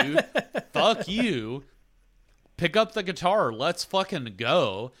bad, dude. Fuck you. Pick up the guitar. Let's fucking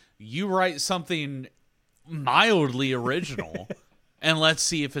go. You write something mildly original, and let's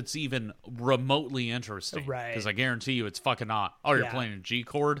see if it's even remotely interesting. Right. Because I guarantee you it's fucking not. Oh, you're playing a G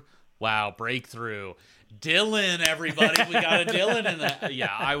chord? Wow, breakthrough. Dylan, everybody. We got a Dylan in that.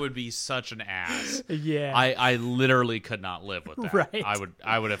 Yeah, I would be such an ass. Yeah. I literally could not live with that. Right.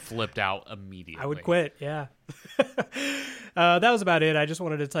 I would have flipped out immediately. I would quit, yeah. That was about it. I just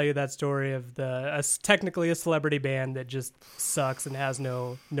wanted to tell you that story of technically a celebrity band that just sucks and has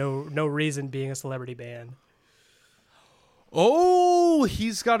no reason being a celebrity band. Oh,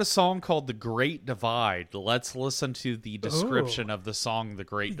 he's got a song called The Great Divide. Let's listen to the description of the song The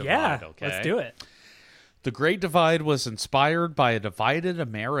Great Divide, yeah, okay? Let's do it. The Great Divide was inspired by a divided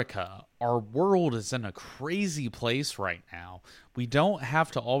America. Our world is in a crazy place right now. We don't have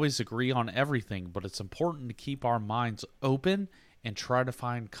to always agree on everything, but it's important to keep our minds open and try to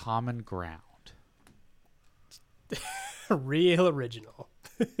find common ground. Real original.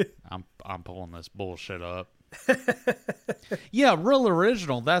 I'm pulling this bullshit up. Yeah, real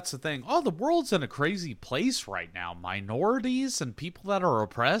original. That's the thing. Oh, the world's in a crazy place right now. Minorities and people that are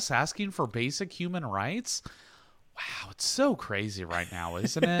oppressed asking for basic human rights. Wow, it's so crazy right now,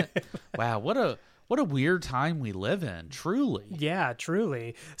 isn't it? Wow, what a weird time we live in. Truly. Yeah,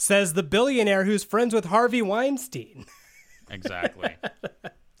 truly. Says the billionaire who's friends with Harvey Weinstein. Exactly.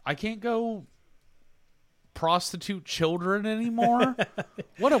 I can't go prostitute children anymore.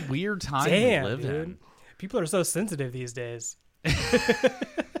 What a weird time we live in. People are so sensitive these days.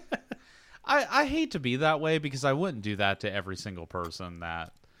 I hate to be that way, because I wouldn't do that to every single person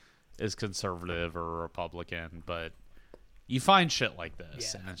that is conservative or Republican, but you find shit like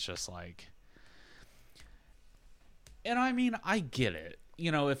this, and it's just like... And I mean, I get it.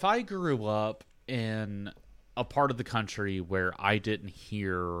 You know, if I grew up in a part of the country where I didn't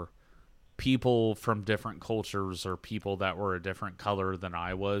hear people from different cultures or people that were a different color than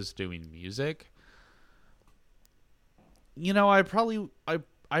I was doing music... You know, I probably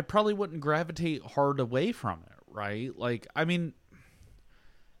wouldn't gravitate hard away from it, right? Like, I mean,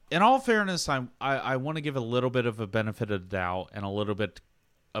 in all fairness, I want to give a little bit of a benefit of the doubt and a little bit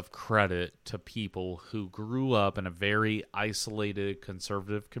of credit to people who grew up in a very isolated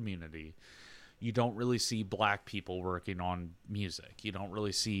conservative community. You don't really see black people working on music. You don't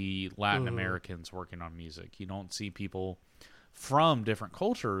really see Latin Americans working on music. You don't see people from different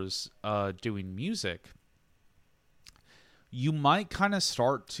cultures doing music. You might kind of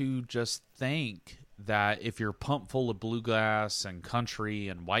start to just think that if you're pumped full of bluegrass and country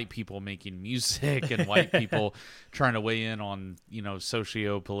and white people making music and white people trying to weigh in on, you know,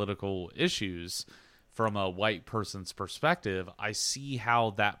 socio-political issues from a white person's perspective, I see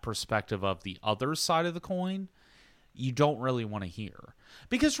how that perspective of the other side of the coin you don't really want to hear.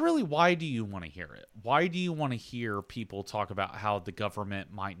 Because really, why do you want to hear it? Why do you want to hear people talk about how the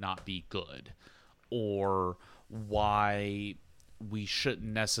government might not be good? Or why we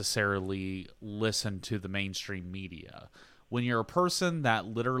shouldn't necessarily listen to the mainstream media? When you're a person that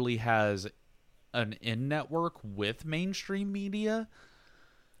literally has an in-network with mainstream media,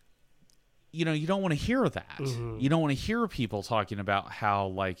 you know, you don't want to hear that. You don't want to hear people talking about how,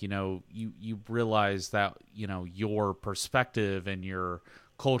 like, you know, you realize that, you know, your perspective and your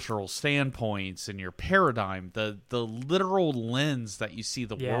cultural standpoints and your paradigm, the literal lens that you see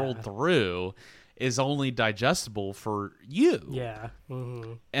the world through is only digestible for you. Yeah.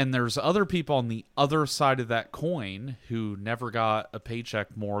 And there's other people on the other side of that coin who never got a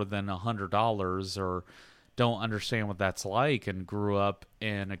paycheck more than $100 or don't understand what that's like and grew up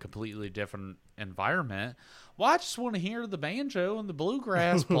in a completely different environment. Well, I just want to hear the banjo and the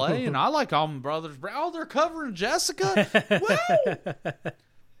bluegrass play, and I like Allman Brothers. Oh, they're covering Jessica? Wow!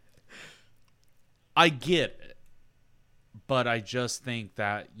 I get it. But I just think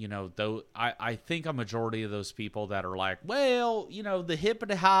that, you know, though I think a majority of those people that are like, well, you know, the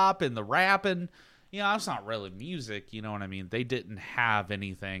hippity hop and the rapping, you know, that's not really music, you know what I mean? They didn't have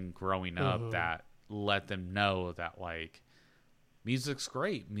anything growing up that let them know that, like, music's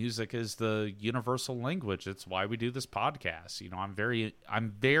great. Music is the universal language. It's why we do this podcast. You know, I'm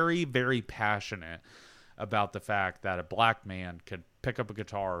very, very passionate about the fact that a black man could pick up a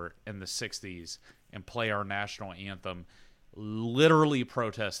guitar in the 60s and play our national anthem, literally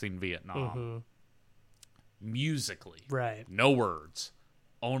protesting Vietnam. Musically. Right. No words.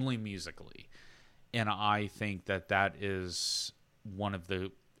 Only musically. And I think that that is one of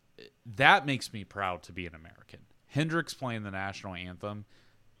the... That makes me proud to be an American. Hendrix playing the national anthem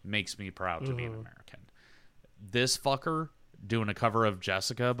makes me proud to be an American. This fucker doing a cover of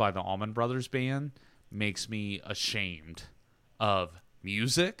Jessica by the Allman Brothers Band makes me ashamed of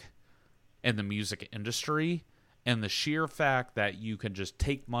music and the music industry and the sheer fact that you can just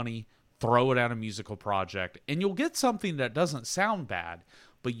take money, throw it at a musical project, and you'll get something that doesn't sound bad,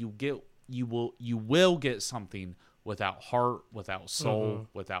 but you will get something without heart, without soul,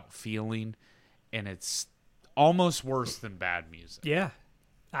 without feeling, and it's almost worse than bad music. Yeah,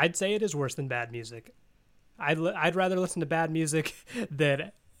 I'd say it is worse than bad music. I'd rather listen to bad music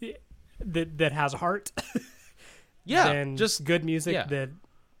that has heart. Than just good music that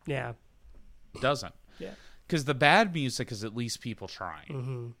doesn't. Yeah, because the bad music is at least people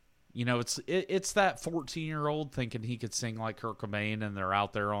trying. You know, it's that 14-year-old thinking he could sing like Kurt Cobain, and they're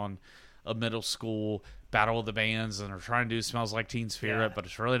out there on a middle school battle of the bands, and they're trying to do Smells Like Teen Spirit, but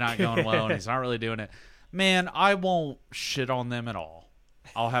it's really not going well, and he's not really doing it. Man, I won't shit on them at all.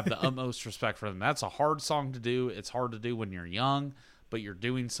 I'll have the utmost respect for them. That's a hard song to do. It's hard to do when you're young, but you're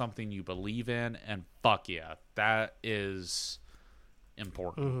doing something you believe in, and fuck yeah, that is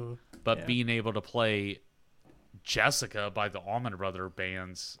important. But being able to play Jessica by the Allman Brothers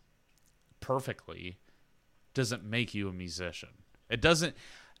Bands perfectly doesn't make you a musician. It doesn't,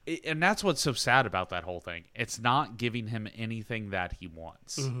 and that's what's so sad about that whole thing. It's not giving him anything that he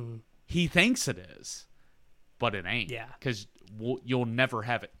wants. He thinks it is, but it ain't. Yeah. Because you'll never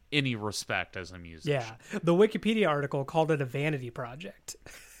have any respect as a musician. Yeah. The Wikipedia article called it a vanity project.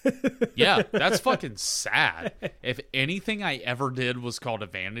 Yeah, that's fucking sad. If anything I ever did was called a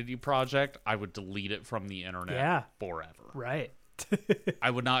vanity project, I would delete it from the internet forever. Right.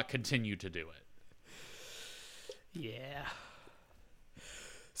 I would not continue to do it. Yeah.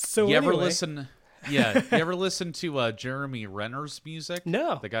 So you anyway. ever listen? Yeah, you ever listen to Jeremy Renner's music?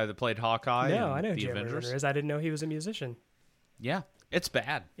 No. The guy that played Hawkeye. No, I know the Jeremy Avengers? Renner is. I didn't know he was a musician. Yeah, it's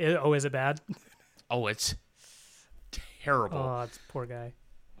bad. Is it bad? Oh, it's terrible. Oh, it's poor guy.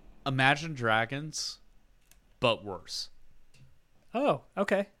 Imagine Dragons, but worse. Oh,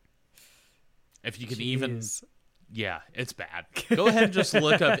 okay. If you could even... Yeah, it's bad. Go ahead and just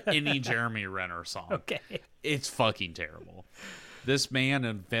look up any Jeremy Renner song. Okay. It's fucking terrible. This man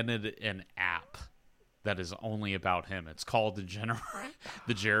invented an app that is only about him. It's called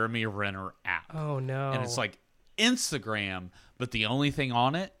the Jeremy Renner app. Oh, no. And it's like Instagram, but the only thing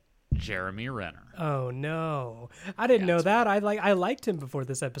on it, Jeremy Renner. Oh, no. I didn't know that. I liked him before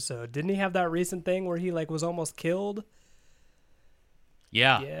this episode. Didn't he have that recent thing where he was almost killed?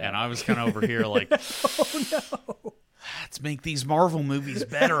 Yeah. And I was kind of over here like, oh, no. Let's make these Marvel movies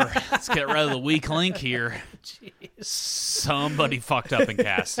better. Let's get rid of the weak link here. Jeez. Somebody fucked up in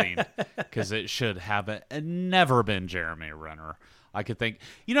casting because it should have never been Jeremy Renner. I could think,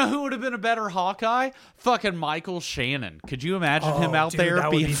 you know who would have been a better Hawkeye? Fucking Michael Shannon. Could you imagine him out there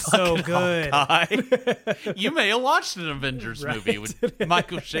that being would be so good? Hawkeye? You may have watched an Avengers movie with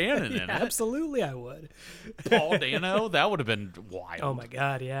Michael Shannon in it. Absolutely, I would. Paul Dano, that would have been wild. Oh my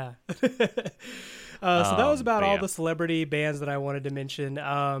God, yeah. So that was about all the celebrity bands that I wanted to mention.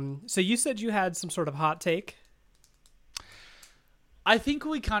 So you said you had some sort of hot take? I think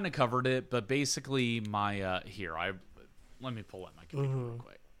we kind of covered it, but basically let me pull up my computer real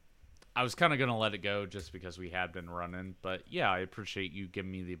quick. I was kind of going to let it go just because we had been running. But yeah, I appreciate you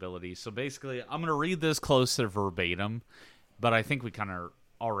giving me the ability. So basically, I'm going to read this close to verbatim, but I think we kind of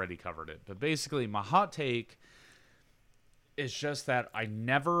already covered it. But basically, my hot take is just that I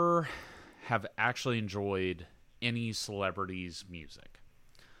never have actually enjoyed any celebrity's music.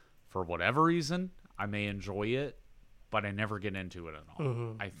 For whatever reason, I may enjoy it, but I never get into it at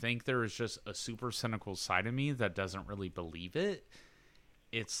all. I think there is just a super cynical side of me that doesn't really believe it.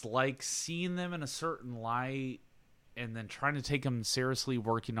 It's like seeing them in a certain light and then trying to take them seriously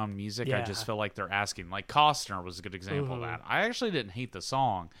working on music. Yeah. I just feel like they're asking. Like Costner was a good example of that. I actually didn't hate the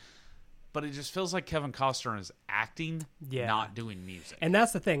song, but it just feels like Kevin Costner is acting, not doing music. And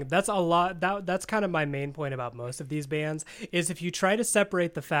that's the thing. That's a lot. That's kind of my main point about most of these bands is if you try to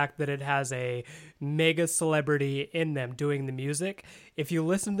separate the fact that it has a mega celebrity in them doing the music, if you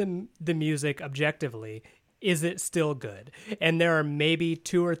listen to the music objectively, is it still good? And there are maybe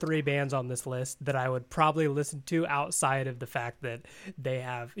 2 or 3 bands on this list that I would probably listen to outside of the fact that they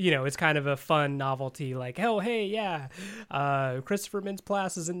have, it's kind of a fun novelty, like, oh, hey, yeah, Christopher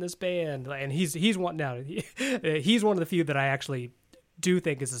Mintz-Plasse is in this band, and he's one now. He's one of the few that I actually do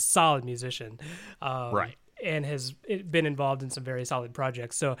think is a solid musician, Right? And has been involved in some very solid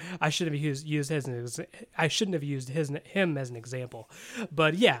projects. So I shouldn't have used him as an example.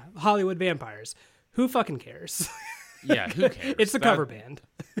 But yeah, Hollywood Vampires. Who fucking cares? Yeah, who cares? It's a cover band.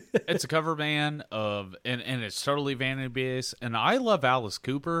 It's a cover band and it's totally vanity based. And I love Alice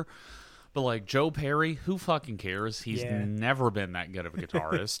Cooper, but like Joe Perry, who fucking cares? He's never been that good of a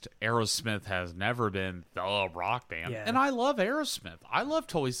guitarist. Aerosmith has never been the rock band. Yeah. And I love Aerosmith. I love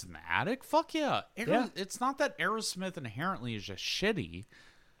Toys in the Attic. Fuck yeah. It's not that Aerosmith inherently is just shitty,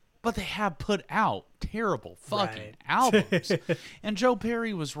 but they have put out terrible fucking albums. And Joe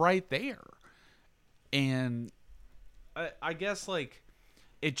Perry was right there. And I guess, like,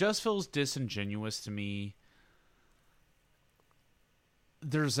 it just feels disingenuous to me.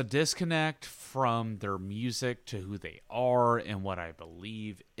 There's a disconnect from their music to who they are and what I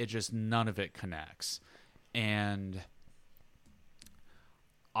believe. None of it connects. And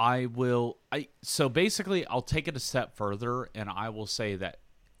so basically, I'll take it a step further, and I will say that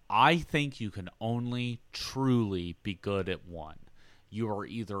I think you can only truly be good at one. You are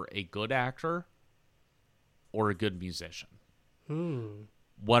either a good actor or a good musician.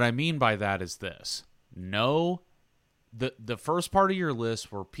 What I mean by that is this. No, the first part of your list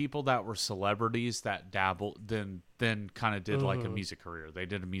were people that were celebrities that dabbled, then kind of did like a music career. They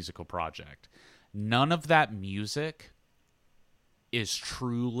did a musical project. None of that music is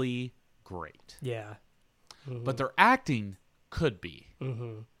truly great. Yeah. But their acting could be.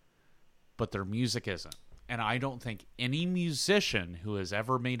 But their music isn't. And I don't think any musician who has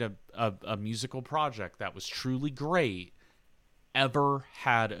ever made a musical project that was truly great ever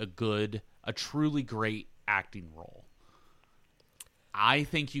had a truly great acting role. I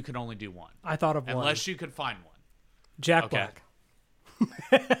think you can only do one. I thought of one. Unless you could find one. Jack Black.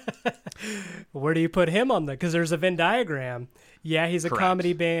 Where do you put him on because there's a Venn diagram. Yeah, he's a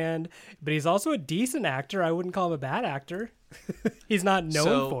comedy band, but he's also a decent actor. I wouldn't call him a bad actor. He's not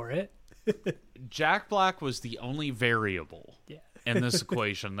known for it. Jack Black was the only variable in this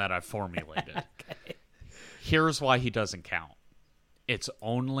equation that I formulated. Okay. Here's why he doesn't count. It's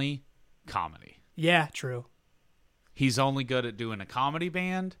only comedy. Yeah, true. He's only good at doing a comedy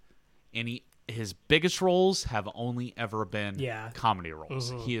band, and his biggest roles have only ever been comedy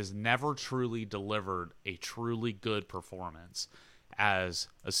roles. He has never truly delivered a truly good performance as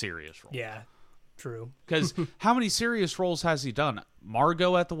a serious role. Yeah, true. Because how many serious roles has he done?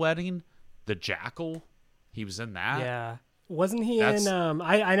 Margot at the Wedding, The Jackal, he was in that. Yeah. Wasn't he in,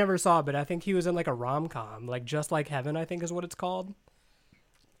 I never saw it, but I think he was in like a rom-com, like Just Like Heaven, I think is what it's called.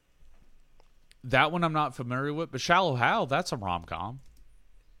 That one I'm not familiar with, but Shallow Hal, that's a rom-com.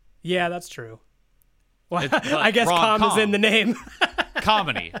 Yeah, that's true. Well, I guess com is in the name.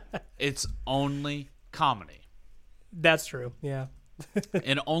 Comedy. It's only comedy. That's true, yeah.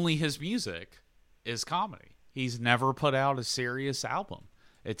 And only his music is comedy. He's never put out a serious album.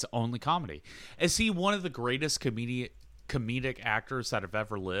 It's only comedy. Is he one of the greatest comedic actors that have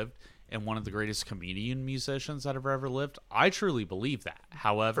ever lived and one of the greatest comedian musicians that have ever lived? I truly believe that.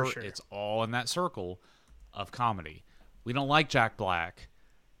 However, it's all in that circle of comedy. We don't like Jack Black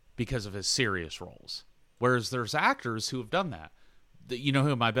because of his serious roles. Whereas there's actors who have done that. You know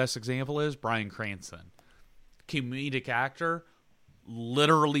who my best example is? Bryan Cranston. Comedic actor,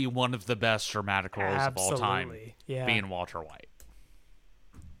 literally one of the best dramatic roles of all time, being Walter White.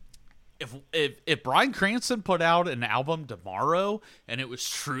 If Bryan Cranston put out an album tomorrow and it was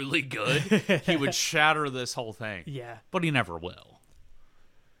truly good, he would shatter this whole thing. Yeah. But he never will.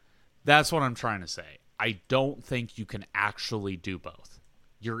 That's what I'm trying to say. I don't think you can actually do both.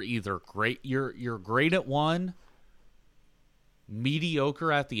 You're either great, you're great at one,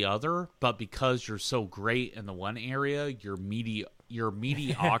 mediocre at the other, but because you're so great in the one area, your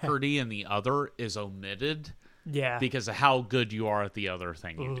mediocrity in the other is omitted. Yeah. Because of how good you are at the other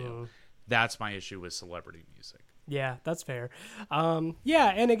thing you do. That's my issue with celebrity music. Yeah, that's fair.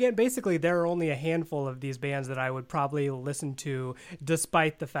 Yeah, and again, basically, there are only a handful of these bands that I would probably listen to,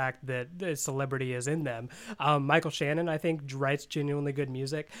 despite the fact that the celebrity is in them. Michael Shannon, I think, writes genuinely good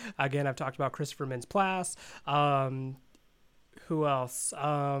music. Again, I've talked about Christopher Mintz-Plasse. Who else?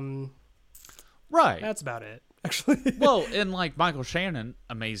 Right. That's about it, actually. Well, and like Michael Shannon,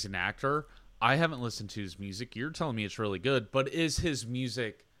 amazing actor. I haven't listened to his music. You're telling me it's really good, but is his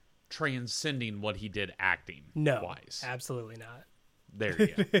music transcending what he did acting wise? Absolutely not. There you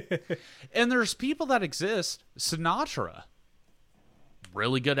go. And there's people that exist. Sinatra,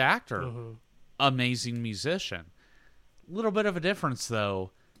 really good actor, amazing musician. Little bit of a difference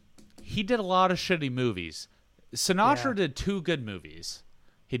though. He did a lot of shitty movies. Sinatra did 2 good movies.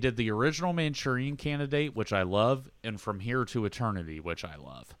 He did the original Manchurian Candidate, which I love, and From Here to Eternity, which I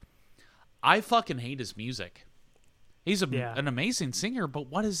love. I fucking hate his music. He's an amazing singer, but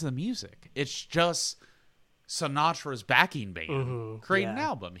what is the music? It's just Sinatra's backing band creating an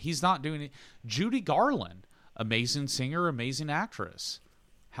album. He's not doing it. Judy Garland, amazing singer, amazing actress.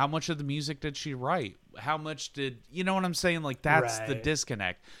 How much of the music did she write? How much did... You know what I'm saying? Like, that's the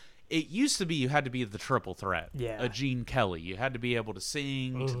disconnect. It used to be you had to be the triple threat. Yeah. A Gene Kelly. You had to be able to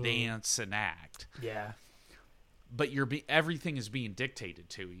sing, to dance, and act. Yeah. But everything is being dictated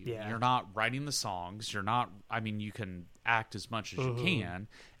to you. Yeah. You're not writing the songs. You're not... I mean, you can act as much as you can.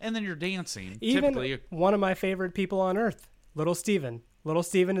 And then you're dancing. Even one of my favorite people on earth, Little Steven. Little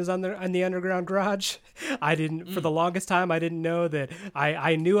Steven is in the Underground Garage. I didn't, for the longest time, I didn't know that.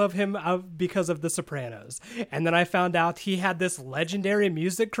 I knew of him because of The Sopranos. And then I found out he had this legendary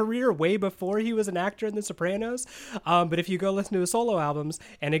music career way before he was an actor in The Sopranos. But if you go listen to his solo albums,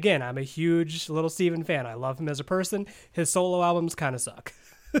 and again, I'm a huge Little Steven fan. I love him as a person. His solo albums kind of suck.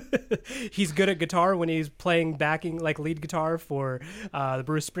 He's good at guitar when he's playing backing, like lead guitar for the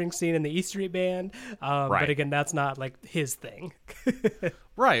Bruce Springsteen and the E Street Band. But again, that's not like his thing.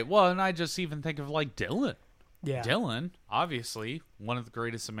 Right. Well, and I just even think of like Dylan. Yeah. Dylan, obviously, one of the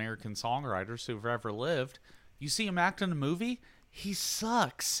greatest American songwriters who've ever lived. You see him act in a movie, he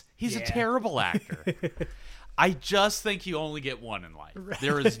sucks. He's a terrible actor. I just think you only get one in life. Right.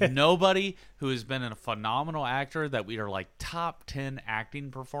 There is nobody who has been a phenomenal actor that we are like top 10 acting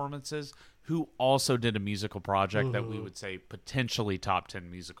performances who also did a musical project that we would say potentially top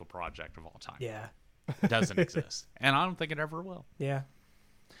 10 musical project of all time. Yeah. Doesn't exist. And I don't think it ever will. Yeah.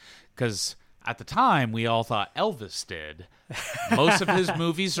 Because at the time, we all thought Elvis did. Most of his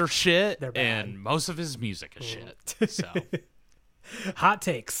movies are shit, and most of his music is shit. So, hot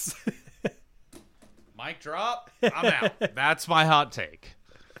takes. Mic drop. I'm out. That's my hot take.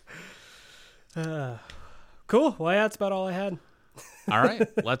 Cool. Well, yeah, that's about all I had. All right.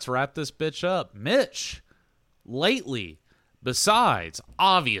 Let's wrap this bitch up. Mitch, lately, besides,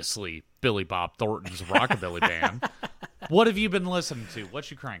 obviously, Billy Bob Thornton's Rockabilly Band, what have you been listening to?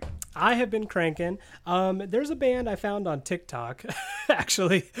 What you cranking? I have been cranking. There's a band I found on TikTok,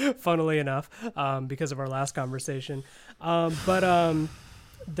 actually, funnily enough, because of our last conversation.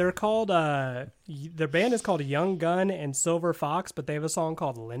 They're called, their band is called Young Gun and Silver Fox, but they have a song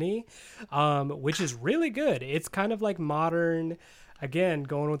called Lenny, which is really good. It's kind of like modern, again,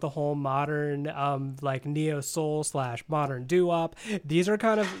 going with the whole modern, like neo soul / modern doo-wop. These are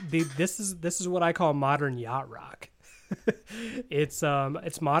kind of this is what I call modern yacht rock. It's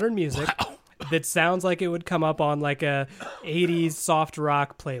modern music. Wow. That sounds like it would come up on like a 80s soft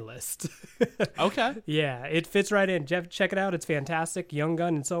rock playlist. Okay. Yeah, it fits right in. Jeff, check it out. It's fantastic. Young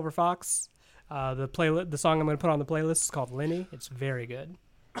Gun and Silver Fox. The song I'm going to put on the playlist is called Lenny. It's very good.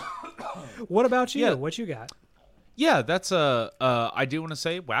 What about you? Yeah. What you got? Yeah, that's I do want to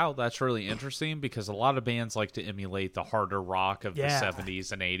say, wow, that's really interesting because a lot of bands like to emulate the harder rock of the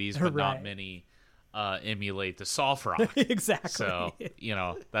 70s and 80s, but not many emulate the soft rock. Exactly. So,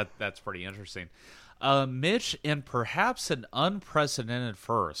 that's pretty interesting. Mitch, and perhaps an unprecedented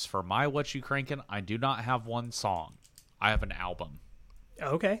first for my What You Crankin', I do not have one song. I have an album.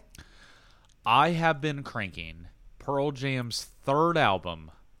 Okay. I have been cranking Pearl Jam's third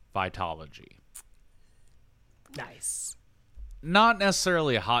album, Vitology. Nice. Not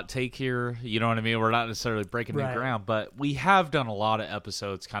necessarily a hot take here, you know what I mean? We're not necessarily breaking new ground, but we have done a lot of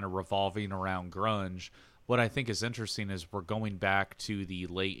episodes kind of revolving around grunge. What I think is interesting is we're going back to the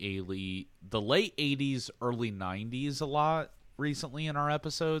late 80s, early 90s a lot, recently in our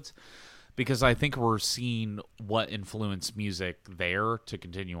episodes, because I think we're seeing what influenced music there to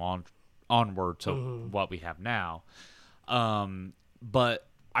continue onward to what we have now. But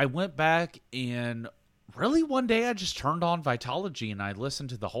I went back and really one day I just turned on Vitology and I listened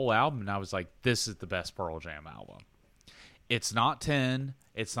to the whole album and I was like, this is the best Pearl Jam album. It's not 10,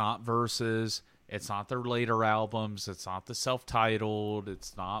 it's not Versus, it's not their later albums, it's not the self-titled,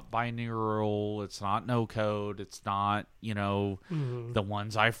 it's not Binaural, it's not No Code, it's not, the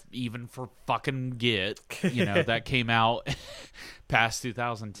ones I even for fucking get, that came out past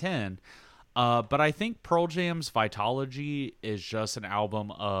 2010. But I think Pearl Jam's Vitology is just an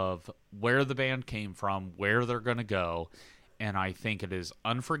album of where the band came from, where they're going to go, and I think it is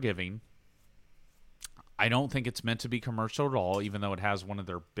unforgiving. I don't think it's meant to be commercial at all, even though it has one of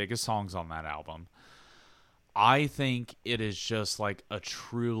their biggest songs on that album. I think it is just like a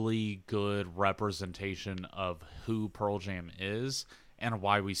truly good representation of who Pearl Jam is and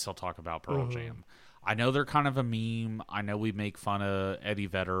why we still talk about Pearl Jam. I know they're kind of a meme. I know we make fun of Eddie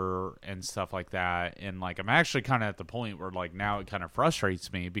Vedder and stuff like that. And like, I'm actually kind of at the point where like now it kind of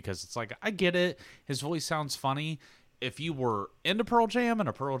frustrates me because it's like, I get it. His voice sounds funny. If you were into Pearl Jam and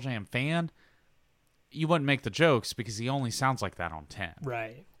a Pearl Jam fan, you wouldn't make the jokes because he only sounds like that on 10.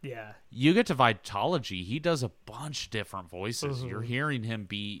 Right. Yeah. You get to Vitology, he does a bunch of different voices. You're hearing him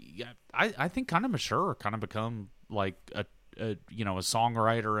be, I think, kind of mature, kind of become like a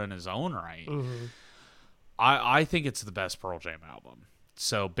songwriter in his own right. I think it's the best Pearl Jam album.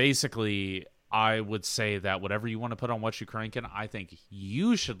 So basically, I would say that whatever you want to put on What You Crankin', I think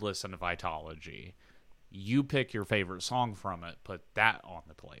you should listen to Vitology. You pick your favorite song from it, put that on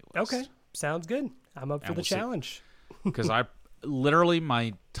the playlist. Okay. Sounds good. I'm up for the challenge. Because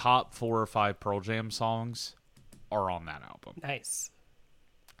my top 4 or 5 Pearl Jam songs are on that album. Nice.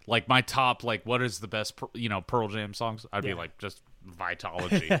 Like my top, like what is the best, Pearl Jam songs? I'd be like just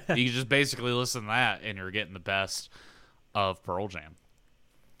Vitology. You just basically listen to that and you're getting the best of Pearl Jam.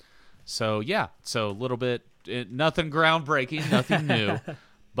 So yeah, so a little bit, nothing groundbreaking, nothing new.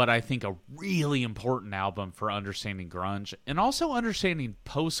 But I think a really important album for understanding grunge and also understanding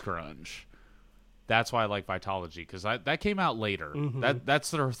post-grunge. That's why I like Vitology, because that came out later.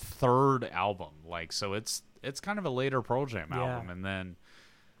 That's their 3rd album. Like, so it's kind of a later Pearl Jam album. And then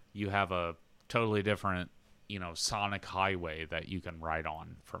you have a totally different, sonic highway that you can ride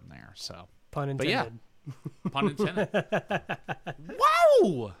on from there. So pun intended. But yeah, pun intended.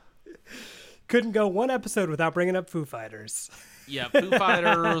 Wow! Couldn't go one episode without bringing up Foo Fighters. Yeah, Foo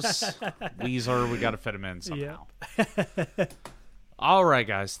Fighters, Weezer, we got to fit them in somehow. Yeah. All right,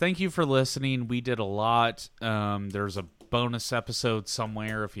 guys. Thank you for listening. We did a lot. There's a bonus episode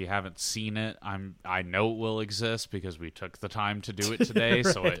somewhere. If you haven't seen it, I know it will exist because we took the time to do it today,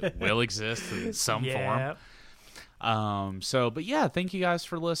 right. So it will exist in some form. But yeah, thank you guys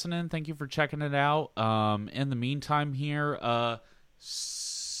for listening. Thank you for checking it out. In the meantime here,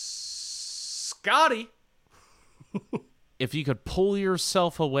 Scotty, if you could pull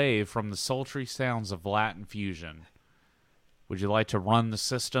yourself away from the sultry sounds of Latin fusion, would you like to run the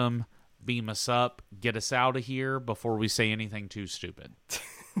system, beam us up, get us out of here before we say anything too stupid?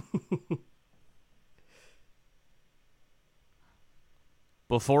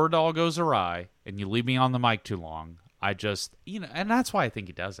 Before it all goes awry and you leave me on the mic too long, I just, and that's why I think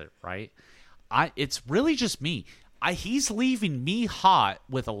he does it, right? It's really just me. He's leaving me hot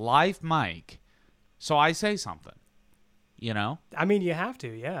with a live mic, so I say something, I mean, you have to,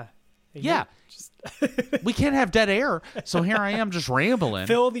 yeah. Yeah. We can't have dead air, so here I am just rambling.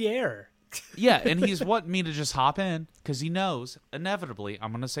 Fill the air. Yeah, and he's wanting me to just hop in because he knows, inevitably,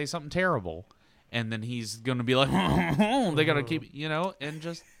 I'm going to say something terrible, and then he's going to be like, they got to keep, and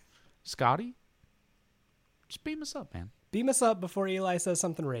just, Scotty, just beam us up, man. Beam us up before Eli says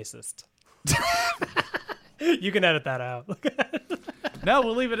something racist. You can edit that out. No,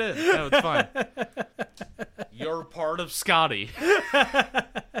 we'll leave it in. No, it's fine. You're part of Scotty.